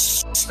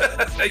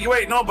like, you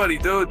ain't nobody,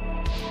 dude.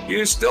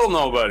 You're still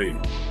nobody.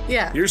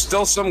 Yeah. You're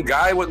still some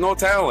guy with no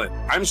talent.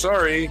 I'm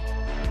sorry.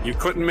 You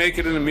couldn't make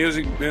it in the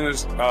music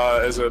business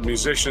as a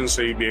musician,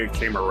 so you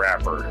became a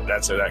rapper.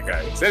 That's that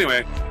guy is.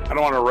 Anyway, I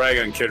don't want to rag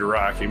on Kid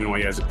Rock, even though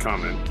he has it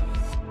coming.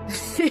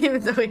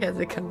 Even though he has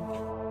it coming.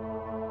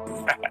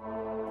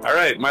 All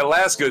right, my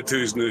last Good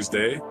News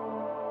Day.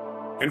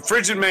 In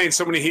Frigid, Maine,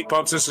 so many heat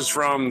pumps. This is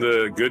from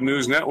the Good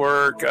News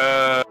Network.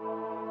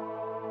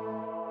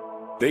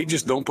 They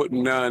just don't put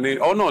in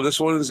oh, no, this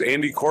one is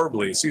Andy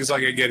Corbley. Seems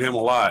like I get him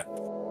a lot.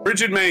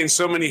 Frigid, Maine,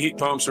 so many heat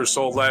pumps were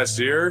sold last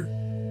year.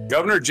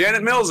 Governor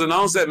Janet Mills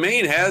announced that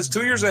Maine has,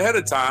 2 years ahead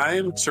of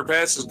time,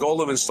 surpassed his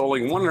goal of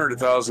installing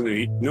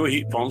 100,000 new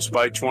heat pumps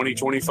by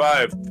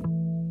 2025.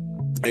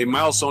 A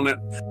milestone that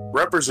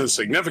represents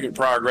significant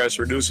progress,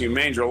 reducing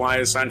Maine's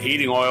reliance on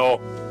heating oil,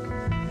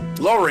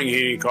 lowering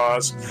heating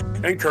costs,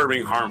 and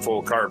curbing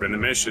harmful carbon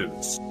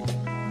emissions.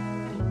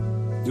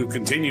 To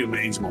continue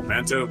Maine's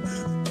momentum,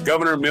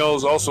 Governor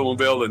Mills also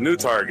unveiled a new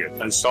target,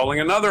 installing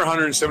another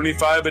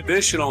 175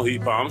 additional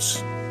heat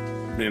pumps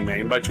in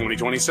Maine by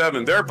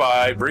 2027,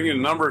 thereby bringing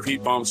the number of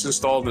heat pumps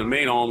installed in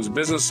Maine homes,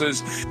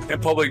 businesses,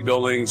 and public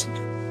buildings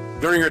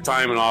during her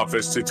time in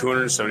office to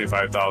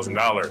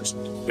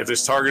 $275,000. If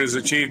this target is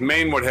achieved,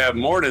 Maine would have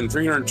more than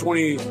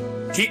 320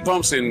 heat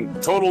pumps in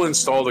total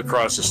installed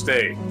across the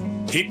state.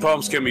 Heat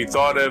pumps can be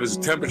thought of as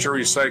temperature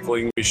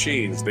recycling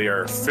machines. They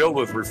are filled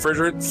with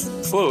refrigerant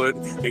fluid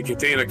and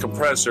contain a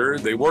compressor.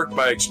 They work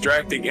by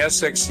extracting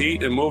excess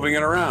heat and moving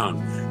it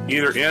around,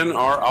 either in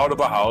or out of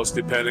a house,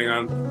 depending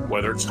on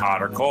whether it's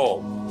hot or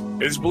cold.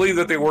 It is believed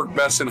that they work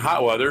best in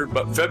hot weather,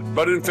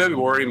 but in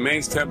February,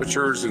 Maine's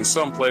temperatures in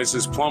some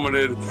places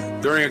plummeted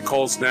during a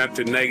cold snap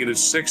to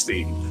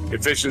 -60.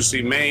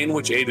 Efficiency Maine,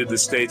 which aided the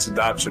state's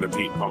adoption of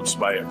heat pumps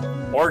by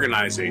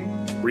organizing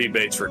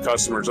rebates for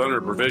customers under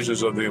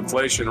provisions of the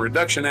Inflation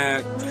Reduction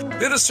Act,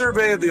 did a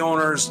survey of the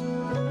owners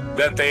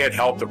that they had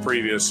helped the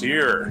previous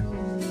year.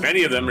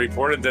 Many of them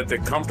reported that they're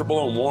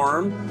comfortable and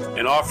warm,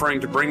 and offering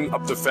to bring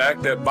up the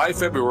fact that by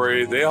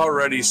February, they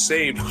already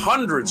saved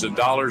hundreds of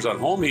dollars on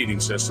home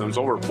heating systems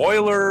over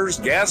boilers,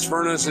 gas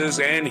furnaces,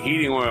 and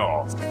heating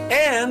oil,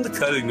 and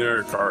cutting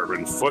their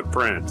carbon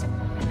footprint.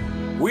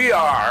 "We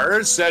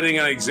are setting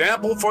an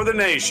example for the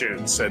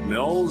nation," said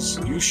Mills.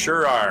 "You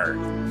sure are."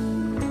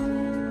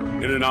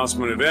 In an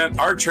announcement event,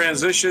 our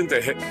transition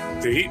to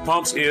heat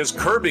pumps is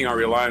curbing our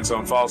reliance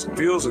on fossil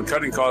fuels and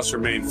cutting costs for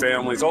Maine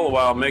families, all the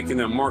while making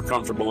them more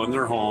comfortable in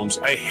their homes.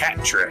 A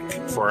hat trick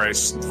for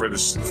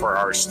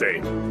our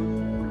state.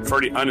 For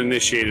the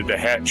uninitiated, a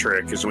hat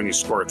trick is when you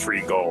score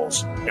 3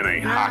 goals in a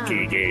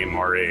hockey game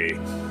or a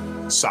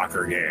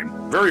soccer game.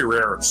 Very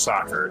rare in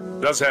soccer.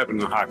 It does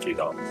happen in hockey,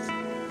 though.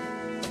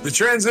 The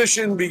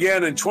transition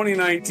began in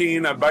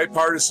 2019 on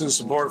bipartisan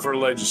support for the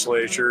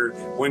legislature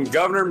when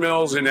Governor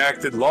Mills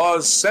enacted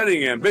laws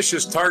setting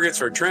ambitious targets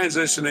for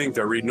transitioning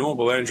to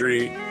renewable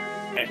energy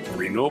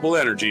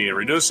and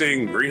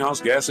reducing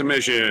greenhouse gas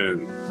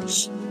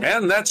emissions.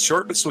 And that's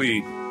short but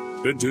sweet.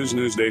 Good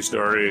Tuesday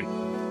story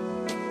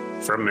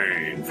from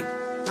Maine.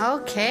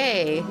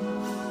 Okay.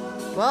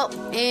 Well,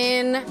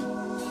 in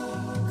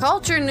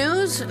culture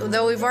news,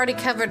 though we've already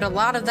covered a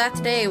lot of that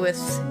today with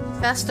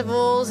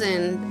festivals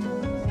and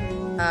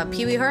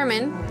Pee Wee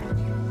Herman,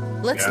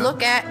 let's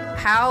look at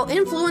how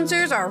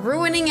influencers are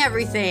ruining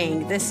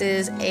everything. This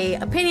is a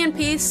opinion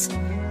piece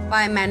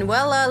by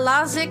Manuela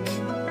Lazic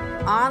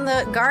on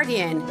The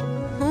Guardian.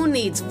 Who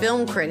needs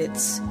film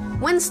critics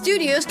when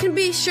studios can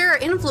be sure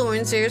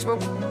influencers will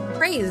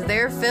praise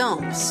their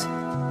films?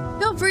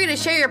 Feel free to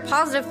share your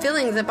positive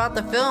feelings about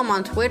the film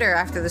on Twitter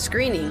after the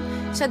screening,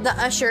 said the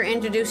usher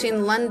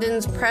introducing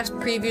London's press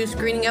preview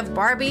screening of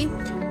Barbie,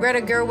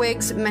 Greta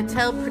Gerwig's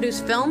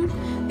Mattel-produced film.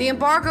 The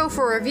embargo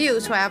for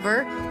reviews,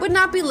 however, would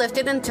not be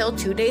lifted until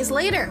 2 days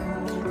later.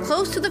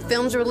 Close to the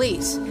film's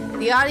release,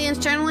 the audience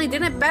generally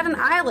didn't bat an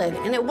eyelid,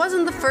 and it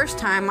wasn't the first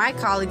time my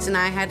colleagues and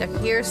I had to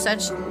hear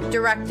such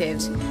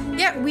directives.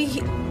 Yet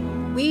we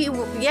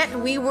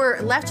were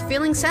left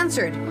feeling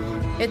censored.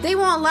 If they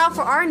won't allow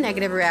for our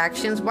negative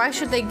reactions, why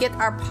should they get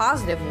our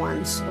positive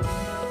ones?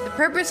 The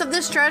purpose of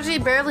this strategy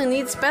barely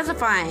needs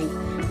specifying.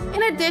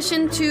 In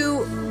addition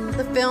to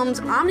the film's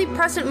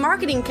omnipresent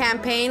marketing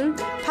campaign,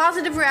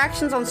 positive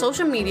reactions on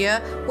social media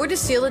were to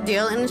seal the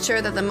deal and ensure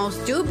that the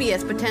most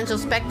dubious potential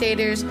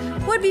spectators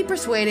would be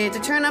persuaded to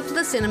turn up to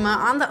the cinema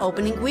on the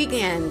opening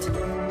weekend,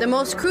 the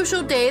most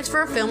crucial days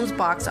for a film's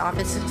box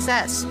office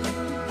success.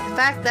 The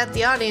fact that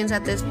the audience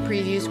at this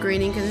preview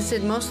screening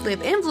consisted mostly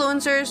of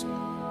influencers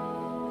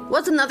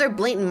was another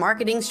blatant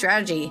marketing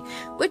strategy,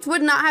 which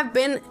would not have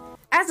been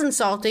as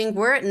insulting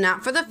were it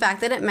not for the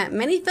fact that it meant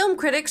many film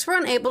critics were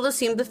unable to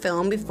see the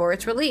film before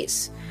its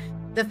release.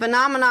 The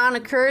phenomenon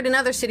occurred in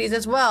other cities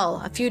as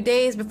well. A few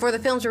days before the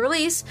film's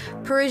release,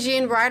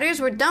 Parisian writers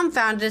were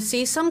dumbfounded to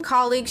see some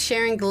colleagues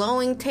sharing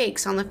glowing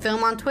takes on the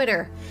film on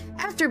Twitter,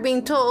 after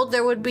being told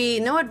there would be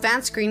no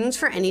advanced screenings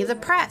for any of the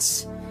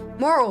press.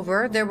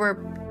 Moreover,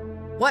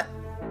 what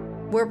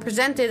were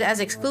presented as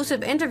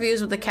exclusive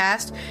interviews with the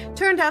cast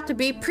turned out to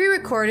be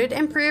pre-recorded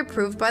and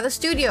pre-approved by the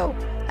studio.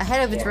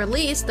 Ahead of its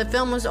release, the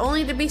film was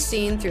only to be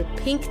seen through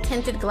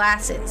pink-tinted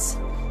glasses.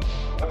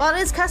 While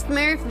it is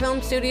customary for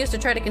film studios to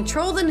try to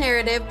control the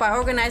narrative by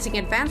organizing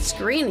advanced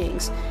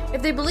screenings,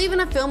 if they believe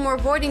in a film or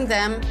avoiding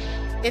them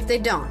if they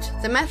don't,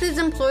 the methods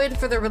employed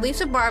for the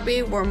release of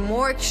Barbie were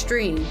more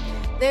extreme.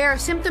 They are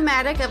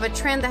symptomatic of a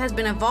trend that has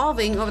been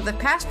evolving over the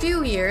past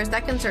few years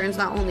that concerns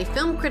not only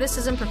film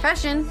criticism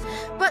profession,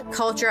 but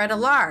culture at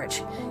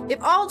large.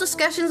 If all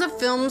discussions of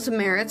films'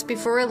 merits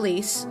before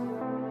release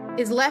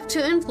is left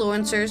to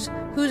influencers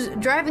whose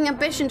driving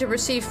ambition to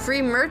receive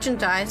free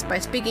merchandise by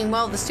speaking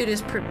well of the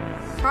studio's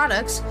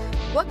products,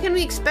 what can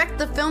we expect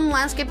the film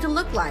landscape to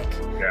look like?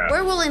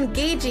 Where will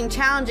engaging,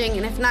 challenging,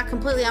 and if not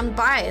completely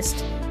unbiased,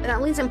 then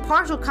at least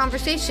impartial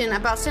conversation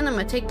about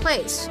cinema take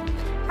place?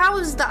 How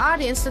is the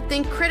audience to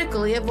think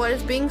critically of what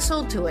is being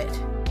sold to it?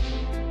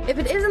 If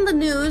it isn't the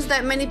news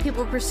that many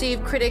people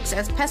perceive critics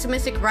as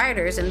pessimistic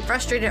writers and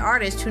frustrated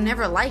artists who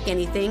never like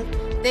anything,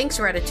 Thanks,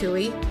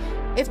 Ratatouille.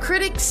 If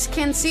critics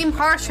can seem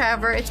harsh,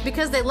 however, it's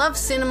because they love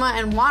cinema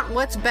and want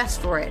what's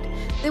best for it.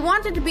 They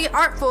want it to be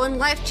artful and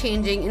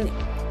life-changing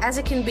as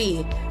it can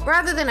be,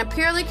 rather than a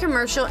purely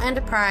commercial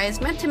enterprise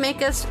meant to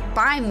make us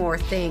buy more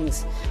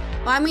things.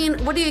 Well, I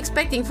mean, what are you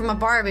expecting from a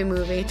Barbie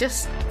movie?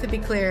 Just to be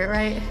clear,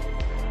 right?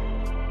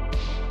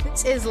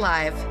 This is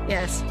live,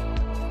 yes.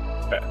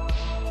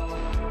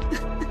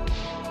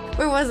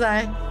 Where was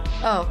I?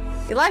 Oh,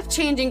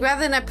 life-changing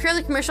rather than a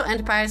purely commercial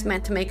enterprise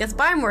meant to make us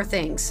buy more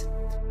things.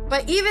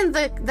 But even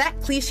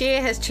that cliche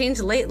has changed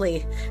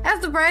lately,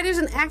 as the writers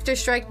and actors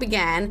strike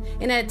began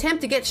in an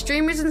attempt to get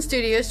streamers and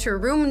studios to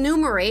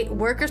remunerate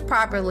workers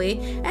properly,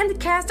 and the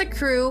cast and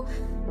crew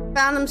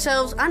found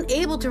themselves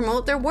unable to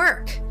promote their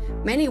work.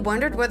 Many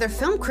wondered whether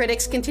film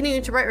critics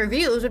continuing to write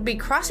reviews would be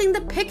crossing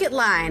the picket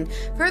line,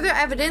 further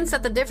evidence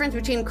that the difference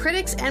between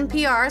critics and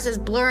PRs is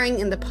blurring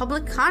in the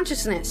public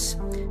consciousness.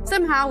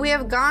 Somehow, we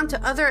have gone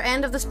to other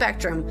end of the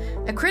spectrum.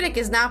 A critic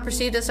is now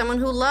perceived as someone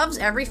who loves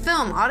every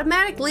film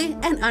automatically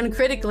and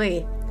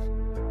uncritically.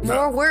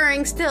 More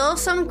worrying still,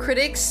 some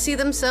critics see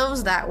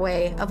themselves that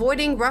way,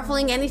 avoiding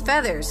ruffling any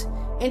feathers.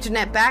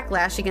 Internet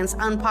backlash against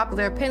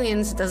unpopular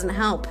opinions doesn't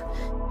help.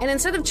 And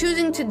instead of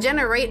choosing to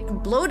generate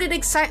bloated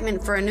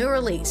excitement for a new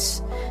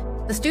release,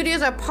 the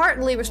studios are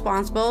partly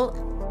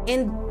responsible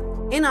in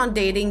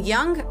inundating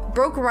young,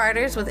 broke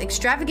writers with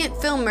extravagant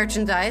film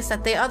merchandise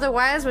that they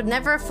otherwise would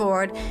never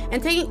afford,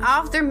 and taking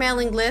off their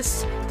mailing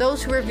lists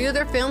those who review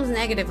their films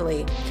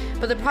negatively.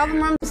 But the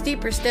problem runs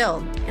deeper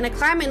still. In a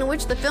climate in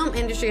which the film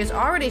industry is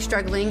already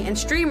struggling, and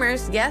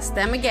streamers, yes,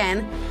 them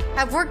again,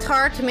 have worked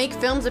hard to make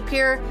films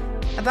appear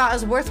about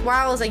as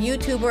worthwhile as a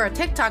YouTube or a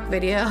TikTok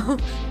video.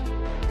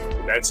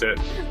 That's it.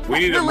 We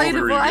need a movie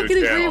review I can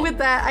agree channel. with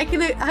that. I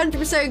can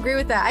 100% agree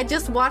with that. I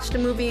just watched a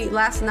movie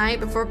last night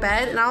before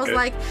bed, and I was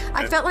like,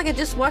 I felt like I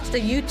just watched a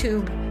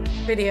YouTube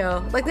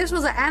video. Like, this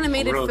was an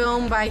animated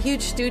film by a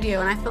huge studio,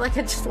 and I feel like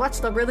I just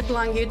watched a really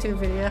long YouTube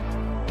video.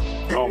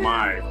 Oh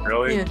my,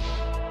 really?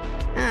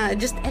 Yeah.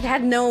 It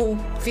had no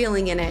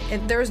feeling in it.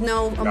 There was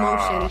no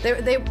emotion.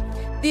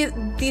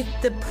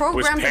 The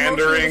programmed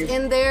emotion was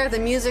in there, the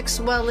music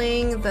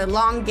swelling, the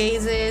long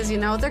gazes,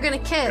 they're gonna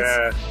kiss.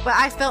 Yeah. But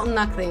I felt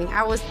nothing.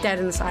 I was dead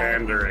inside.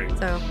 Pandering.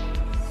 So.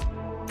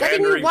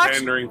 Pandering.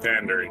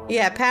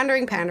 Yeah,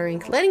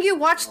 pandering. Letting you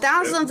watch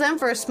thousands of them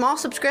for a small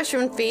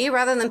subscription fee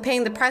rather than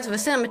paying the price of a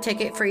cinema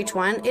ticket for each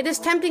one, it is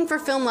tempting for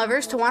film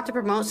lovers to want to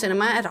promote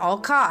cinema at all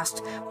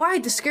costs. Why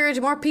discourage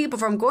more people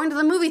from going to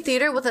the movie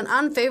theater with an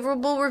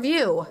unfavorable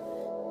review?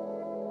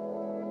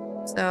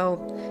 So,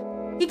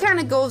 he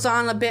kind of goes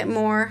on a bit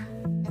more.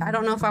 I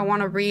don't know if I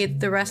want to read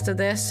the rest of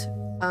this.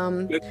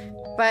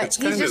 But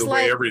he's just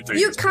like,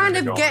 you kind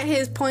of get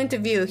his point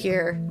of view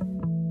here,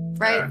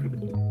 right? Yeah.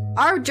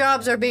 Our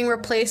jobs are being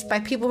replaced by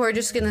people who are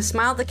just going to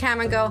smile at the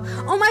camera and go,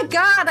 oh my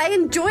god, I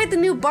enjoyed the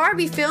new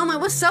Barbie film. It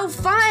was so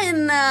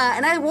fun. And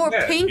I wore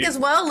pink as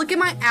well. Look at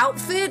my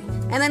outfit.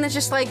 And then it's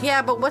just like,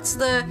 yeah, but what's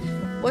the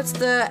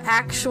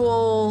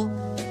actual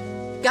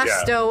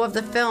gusto of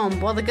the film?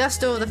 Well, the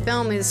gusto of the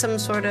film is some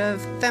sort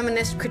of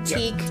feminist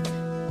critique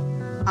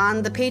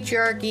on the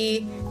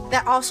patriarchy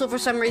that also for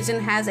some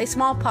reason has a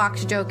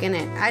smallpox joke in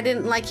it. I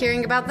didn't like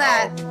hearing about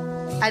that.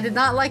 I did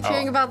not like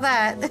hearing about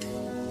that.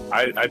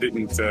 I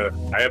didn't,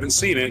 I haven't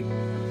seen it,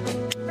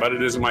 but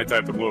it isn't my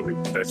type of movie.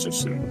 That's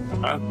just,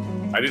 I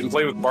didn't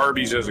play with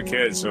Barbies as a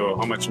kid, so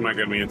how much am I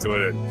going to be into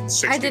it at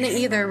 60? I didn't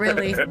either,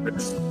 really.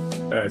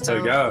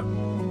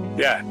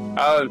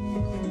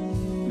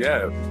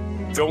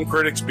 Film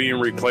critics being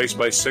replaced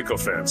by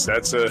sycophants.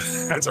 That's a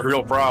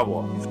real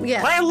problem.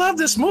 Yeah. I love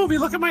this movie.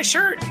 Look at my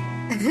shirt.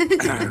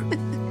 I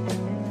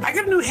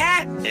got a new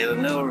hat and a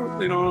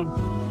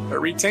new, a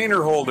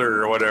retainer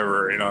holder or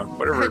whatever,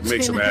 whatever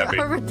makes them happy.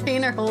 A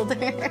retainer holder.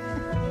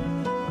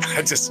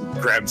 I just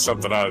grabbed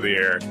something out of the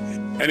air.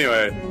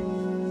 Anyway,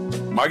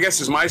 my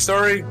guess is my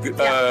story.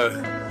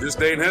 This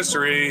day in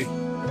history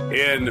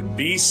in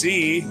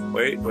BC.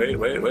 Wait.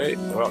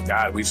 Oh,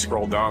 God, we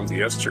scrolled down to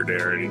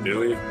yesterday already, do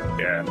we?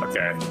 Yeah,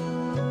 okay.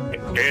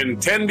 In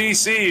 10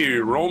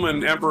 BC,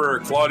 Roman Emperor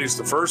Claudius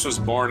I was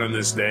born on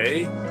this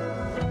day.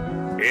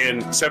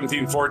 In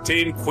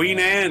 1714, Queen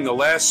Anne, the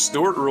last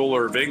Stuart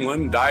ruler of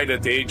England, died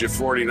at the age of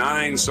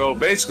 49. So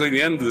basically,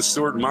 the end of the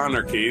Stuart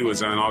monarchy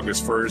was on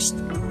August 1st,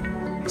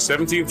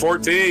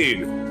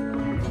 1714.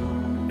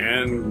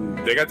 And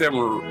they got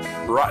them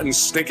rotten,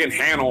 stinking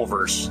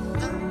Hanovers.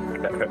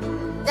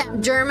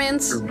 Damn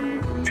Germans.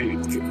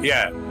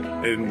 Yeah.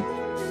 And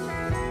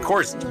of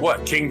course,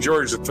 King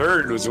George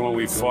III was the one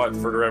we fought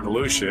for the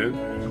revolution.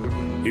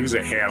 He was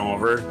a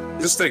Hanover.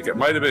 Just think, it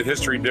might have been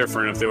history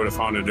different if they would have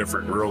found a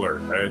different ruler,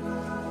 right?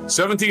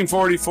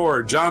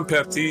 1744, Jean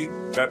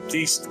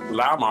Baptiste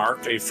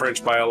Lamarck, a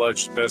French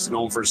biologist best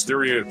known for his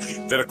theory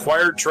that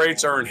acquired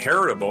traits are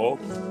inheritable,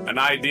 an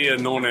idea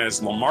known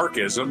as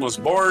Lamarckism, was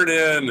born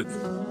in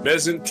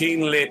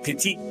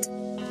Bézantin-les-Petits.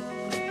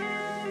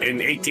 In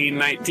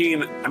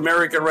 1819,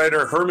 American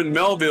writer Herman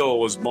Melville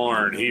was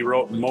born. He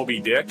wrote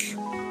Moby Dick.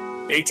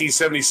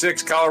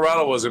 1876,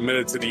 Colorado was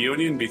admitted to the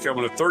Union,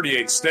 becoming a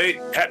 38th state.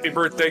 Happy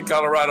birthday,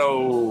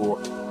 Colorado.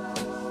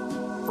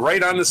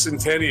 Right on the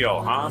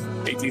centennial, huh?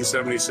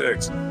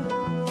 1876.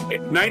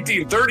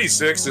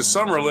 1936, the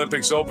Summer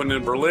Olympics opened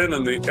in Berlin,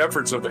 and the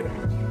efforts of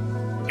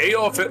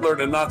Adolf Hitler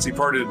and the Nazi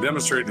Party to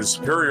demonstrate the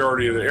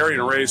superiority of the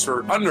Aryan race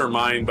were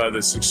undermined by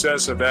the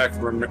success of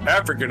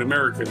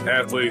African-American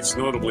athletes,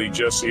 notably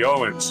Jesse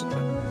Owens.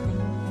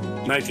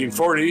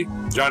 1940,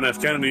 John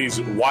F.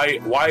 Kennedy's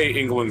Why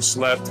England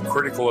Slept,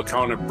 critical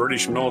account of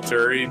British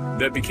military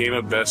that became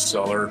a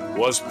bestseller,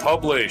 was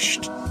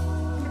published.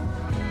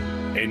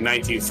 In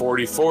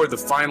 1944, the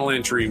final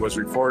entry was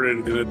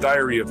recorded in the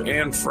diary of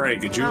Anne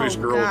Frank, a Jewish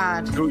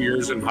girl 2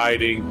 years in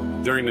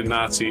hiding during the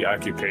Nazi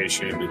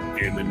occupation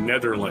in the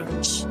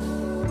Netherlands.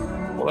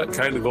 Well, that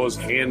kind of goes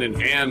hand in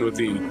hand with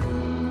the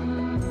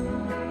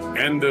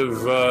end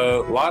of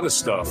a lot of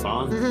stuff,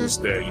 huh? This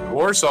day.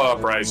 Warsaw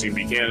Uprising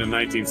began in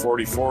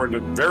 1944, and the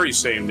very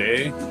same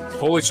day,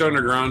 Polish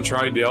underground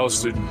tried to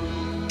oust the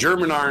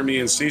German army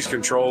and seize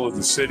control of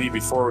the city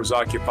before it was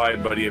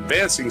occupied by the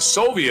advancing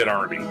Soviet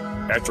army.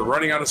 After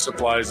running out of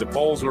supplies, the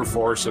Poles were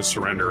forced to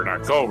surrender in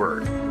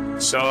October.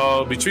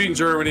 So between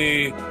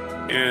Germany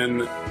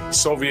and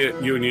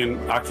Soviet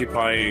Union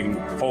occupying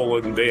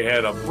Poland, they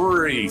had a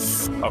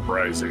brief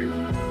uprising.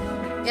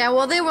 Yeah,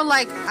 well, they were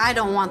like, I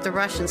don't want the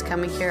Russians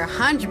coming here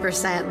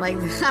 100%. Like,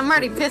 I'm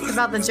already pissed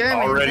about the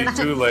Germans. Already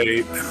too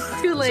late.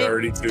 Too late. It's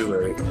already too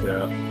late,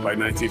 yeah, by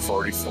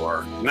 1944.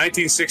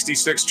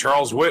 1966,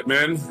 Charles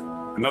Whitman,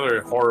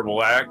 another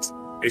horrible act.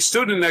 A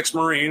student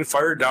ex-Marine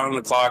fired down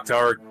the clock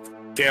tower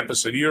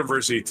campus at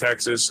University of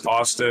Texas,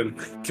 Austin,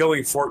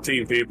 killing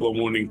 14 people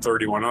and wounding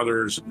 31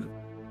 others,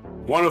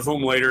 one of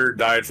whom later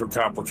died from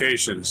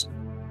complications.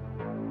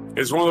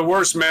 It's one of the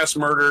worst mass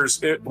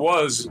murders. It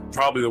was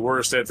probably the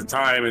worst at the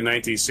time in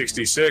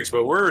 1966,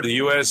 but we're the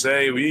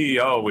USA. We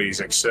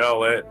always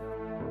excel at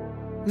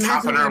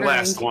topping our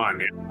last one.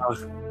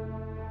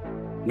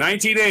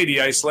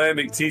 1980,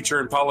 Icelandic teacher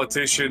and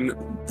politician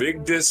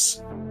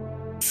Vigdis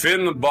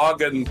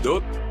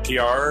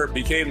Finnbogadóttir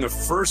became the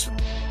first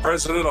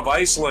president of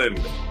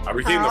Iceland. I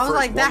became the first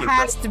like, that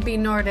has to be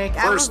Nordic.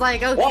 I was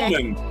like, okay.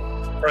 Woman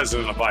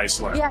president of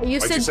Iceland. Yeah, you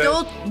said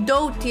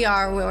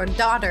Dóttir or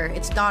daughter.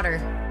 It's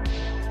daughter.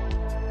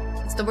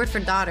 It's the word for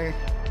daughter.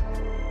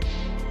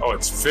 Oh,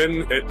 it's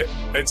Finn.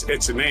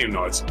 It's a name,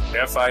 no. It's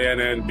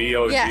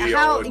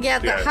Finnbogadóttir.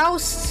 Yeah, how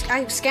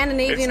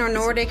Scandinavian or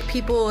Nordic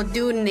people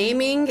do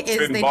naming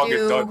is they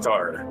do.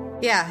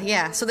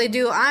 Yeah. So they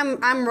do.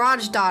 I'm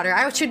Raj's daughter.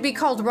 I should be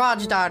called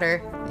Raj's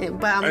daughter,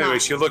 but I'm anyway,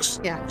 not. she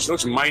looks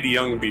mighty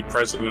young to be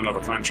president of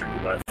a country.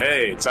 But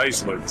hey, it's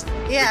Iceland.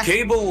 Yeah. The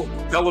cable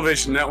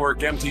television network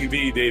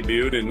MTV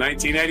debuted in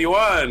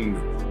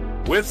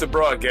 1991 with the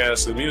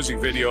broadcast of the music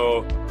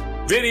video.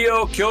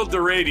 Video Killed the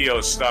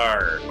Radio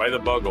Star by the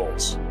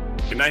Buggles.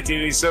 In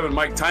 1987,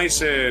 Mike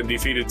Tyson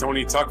defeated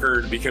Tony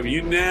Tucker to become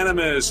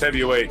unanimous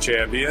heavyweight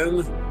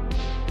champion.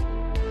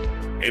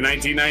 In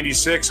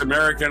 1996,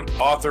 American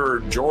author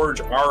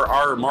George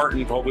R.R.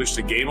 Martin published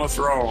The Game of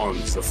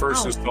Thrones, the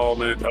first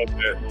installment of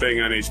that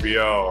thing on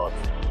HBO.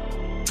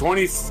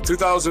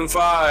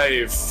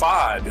 2005,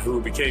 Fahd,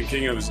 who became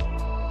king of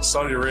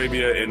Saudi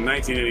Arabia in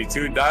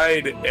 1982,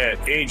 died at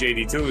age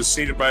 82,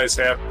 seated by his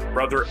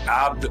half-brother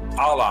Abd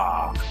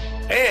Allah.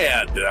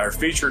 And our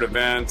featured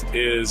event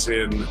is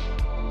in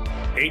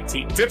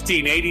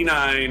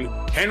 1589.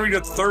 Henry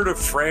III of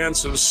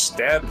France was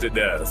stabbed to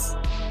death.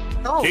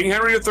 King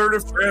Henry III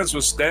of France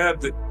was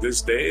stabbed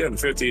this day in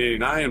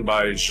 1589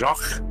 by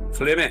Jacques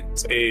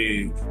Clement,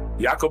 a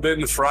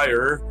Jacobin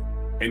friar,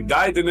 and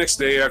died the next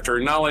day after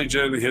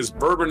acknowledging his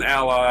Bourbon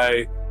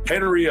ally,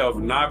 Henry of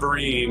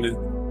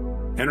Navarre,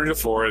 Henry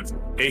IV,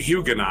 a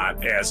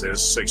Huguenot, as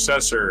his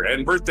successor.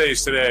 And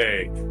birthdays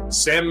today: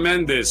 Sam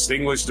Mendes,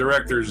 English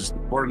director,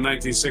 born in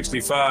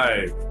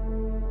 1965.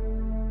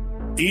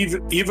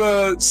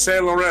 Yves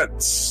Saint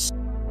Laurent,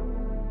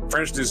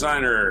 French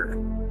designer,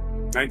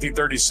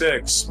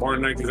 1936, born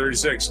in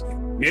 1936.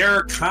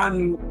 Meir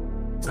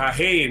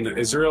Kahane,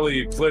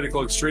 Israeli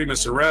political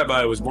extremist and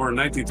rabbi, was born in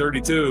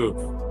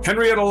 1932.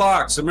 Henrietta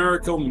Lacks,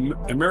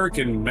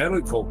 American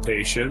medical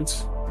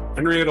patient.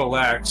 Henrietta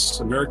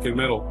Lacks, American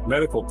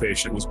medical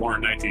patient, was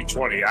born in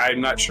 1920. I'm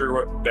not sure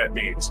what that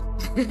means.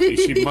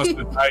 She must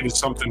have died of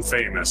something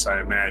famous, I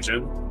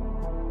imagine.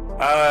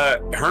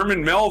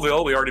 Herman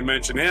Melville, we already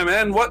mentioned him.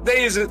 And what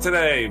day is it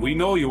today? We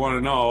know you want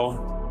to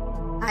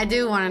know. I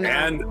do want to know.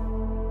 And,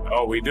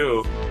 we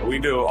do.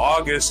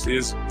 August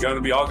is going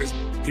to be August.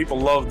 People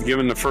love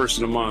giving the first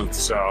of the month,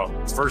 so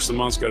first of the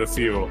month's got a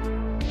few.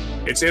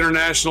 It's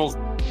International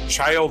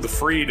Child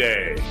Free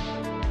Day.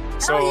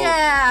 So, oh,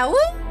 yeah. Woo!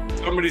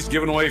 Somebody's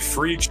giving away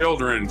free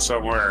children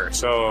somewhere.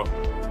 So,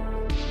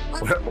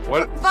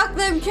 what? Fuck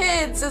them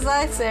kids, as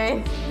I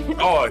say.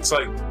 Oh, it's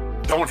like,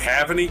 don't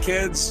have any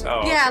kids?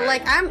 Oh, yeah, okay.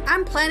 like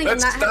I'm planning on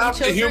not having children. Let's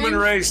stop the human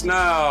race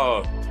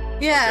now.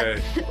 Yeah,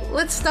 okay.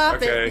 Let's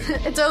stop it.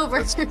 It's over.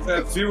 Let's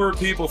have fewer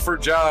people for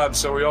jobs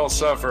so we all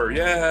suffer.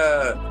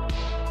 Yeah.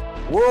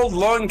 World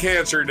Lung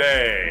Cancer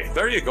Day.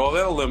 There you go.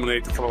 That'll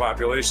eliminate the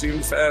population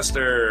even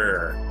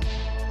faster.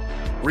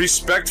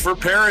 Respect for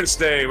Parents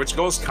Day, which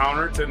goes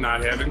counter to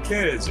not having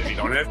kids. If you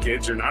don't have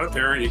kids, you're not a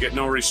parent, you get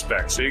no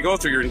respect. So you go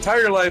through your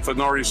entire life with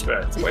no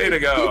respect. Way to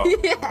go.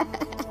 Yeah.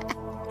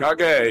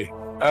 Okay.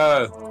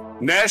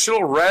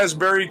 National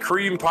Raspberry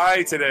Cream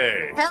Pie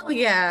today. Hell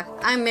yeah.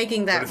 I'm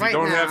making that right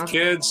now. If you don't have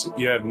kids,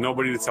 you have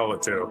nobody to tell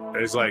it to.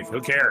 It's like,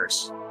 who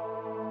cares?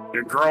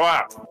 You grow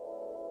up.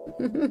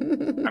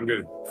 I'm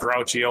good.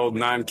 Grouchy old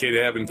non-kid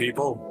having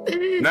people.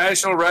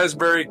 National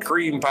Raspberry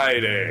Cream Pie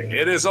Day.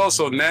 It is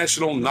also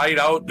National Night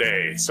Out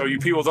Day. So you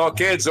people without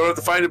kids don't have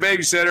to find a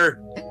babysitter.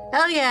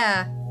 Hell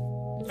yeah.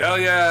 Hell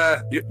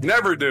yeah. You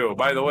never do,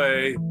 by the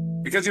way.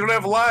 Because you don't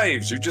have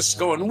lives. You're just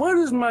going, what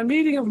is my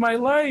meaning of my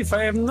life?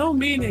 I have no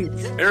meaning.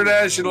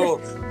 International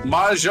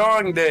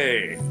Mahjong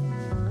Day.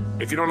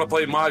 If you don't want to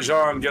play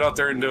Mahjong, get out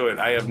there and do it.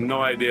 I have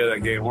no idea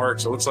that game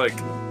works. It looks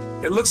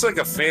like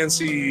a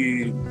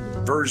fancy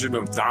version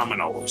of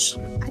dominoes.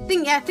 I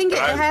think it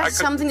has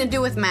something to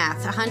do with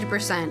math.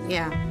 100%.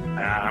 Yeah.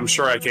 I'm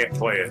sure I can't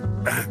play it.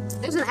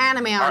 There's an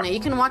anime on it. You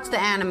can watch the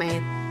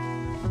anime.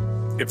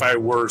 If I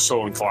were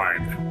so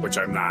inclined, which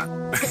I'm not.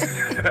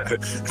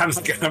 I'm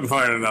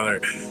going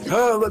another.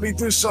 Oh, let me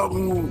do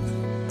something.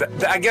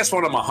 I guess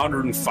when I'm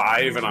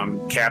 105 and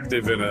I'm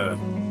captive in a.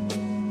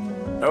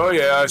 Oh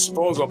yeah, I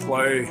suppose I'll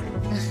play.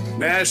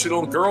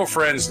 National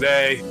Girlfriends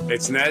Day.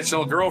 It's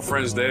National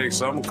Girlfriends Day,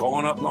 so I'm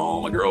calling up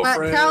all my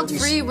girlfriends.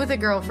 Child-free with a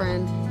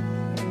girlfriend.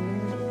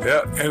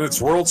 Yeah, and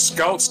it's World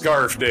Scout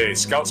Scarf Day.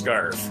 Scout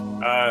Scarf.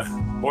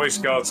 Boy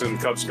Scouts and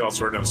Cub Scouts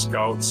were no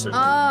scouts. And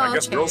I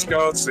guess Girl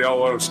Scouts, they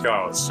all love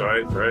scouts,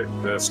 right?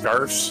 The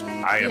scarves?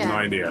 I have no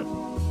idea.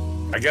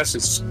 I guess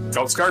it's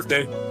Scout Scarf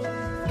Day.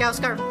 Scout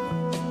Scarf.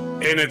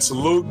 And it's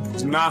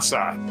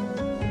Lugnasa.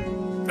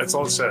 That's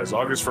all it says.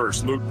 August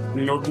 1st.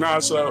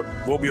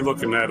 Lugnasa. We'll be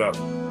looking that up.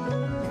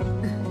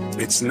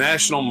 It's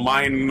National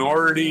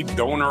Minority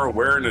Donor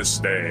Awareness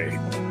Day.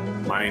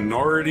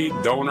 Minority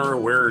Donor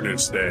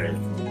Awareness Day.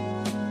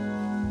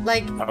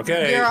 Like,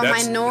 you're a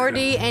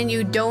minority and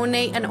you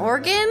donate an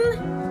organ?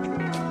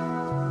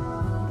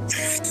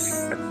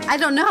 I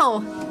don't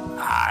know.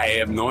 I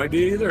have no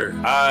idea either.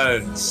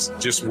 It's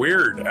just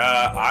weird.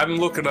 I'm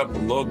looking up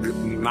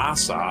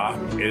Lugnasa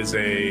is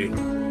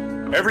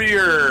every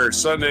year,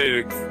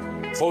 Sunday,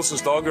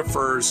 closest to August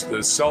 1st,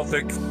 the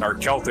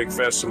Celtic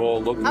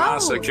Festival,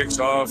 Lugnasa kicks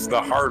off the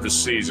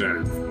harvest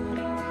season.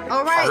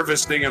 All right.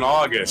 Harvesting in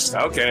August.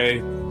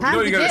 Okay. Time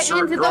to get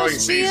into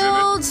those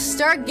fields.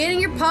 Start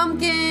getting your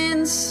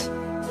pumpkins.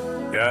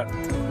 Yeah.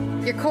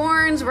 Your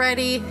corn's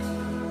ready.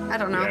 I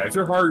don't know. Yeah, if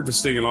you're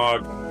harvesting in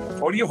August,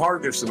 what do you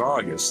harvest in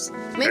August?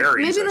 Maybe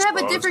they have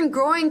a different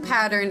growing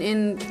pattern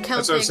in Celtic.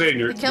 That's what I'm saying.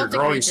 Your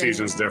growing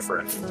season's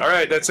different. All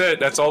right, that's it.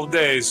 That's all the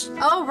days.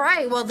 All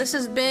right. Well, this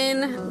has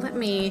been.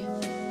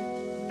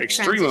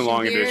 Extremely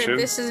long edition.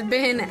 This has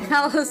been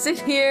Allison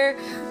here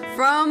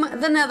from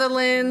the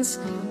Netherlands.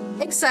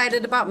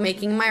 Excited about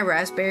making my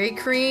raspberry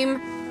cream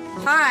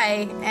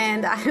pie,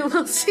 and I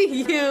will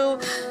see you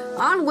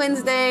on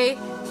Wednesday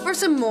for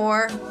some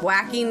more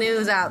wacky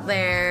news out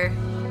there.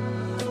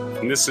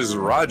 And this is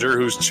Roger,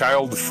 who's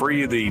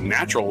child-free the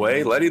natural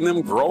way, letting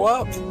them grow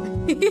up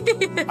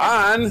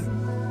on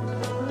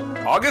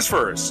August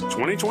 1st,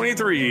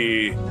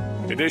 2023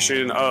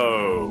 edition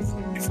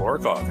of Before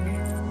Coffee.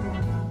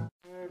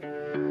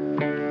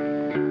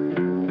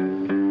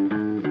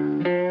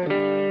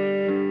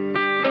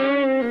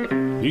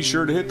 Be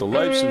sure to hit the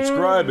like,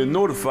 subscribe, and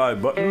notify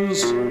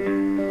buttons,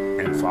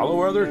 and follow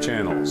our other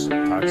channels,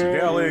 Toxic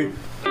Alley,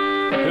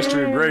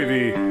 History of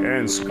Gravy,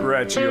 and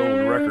Scratchy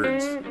Old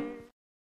Records.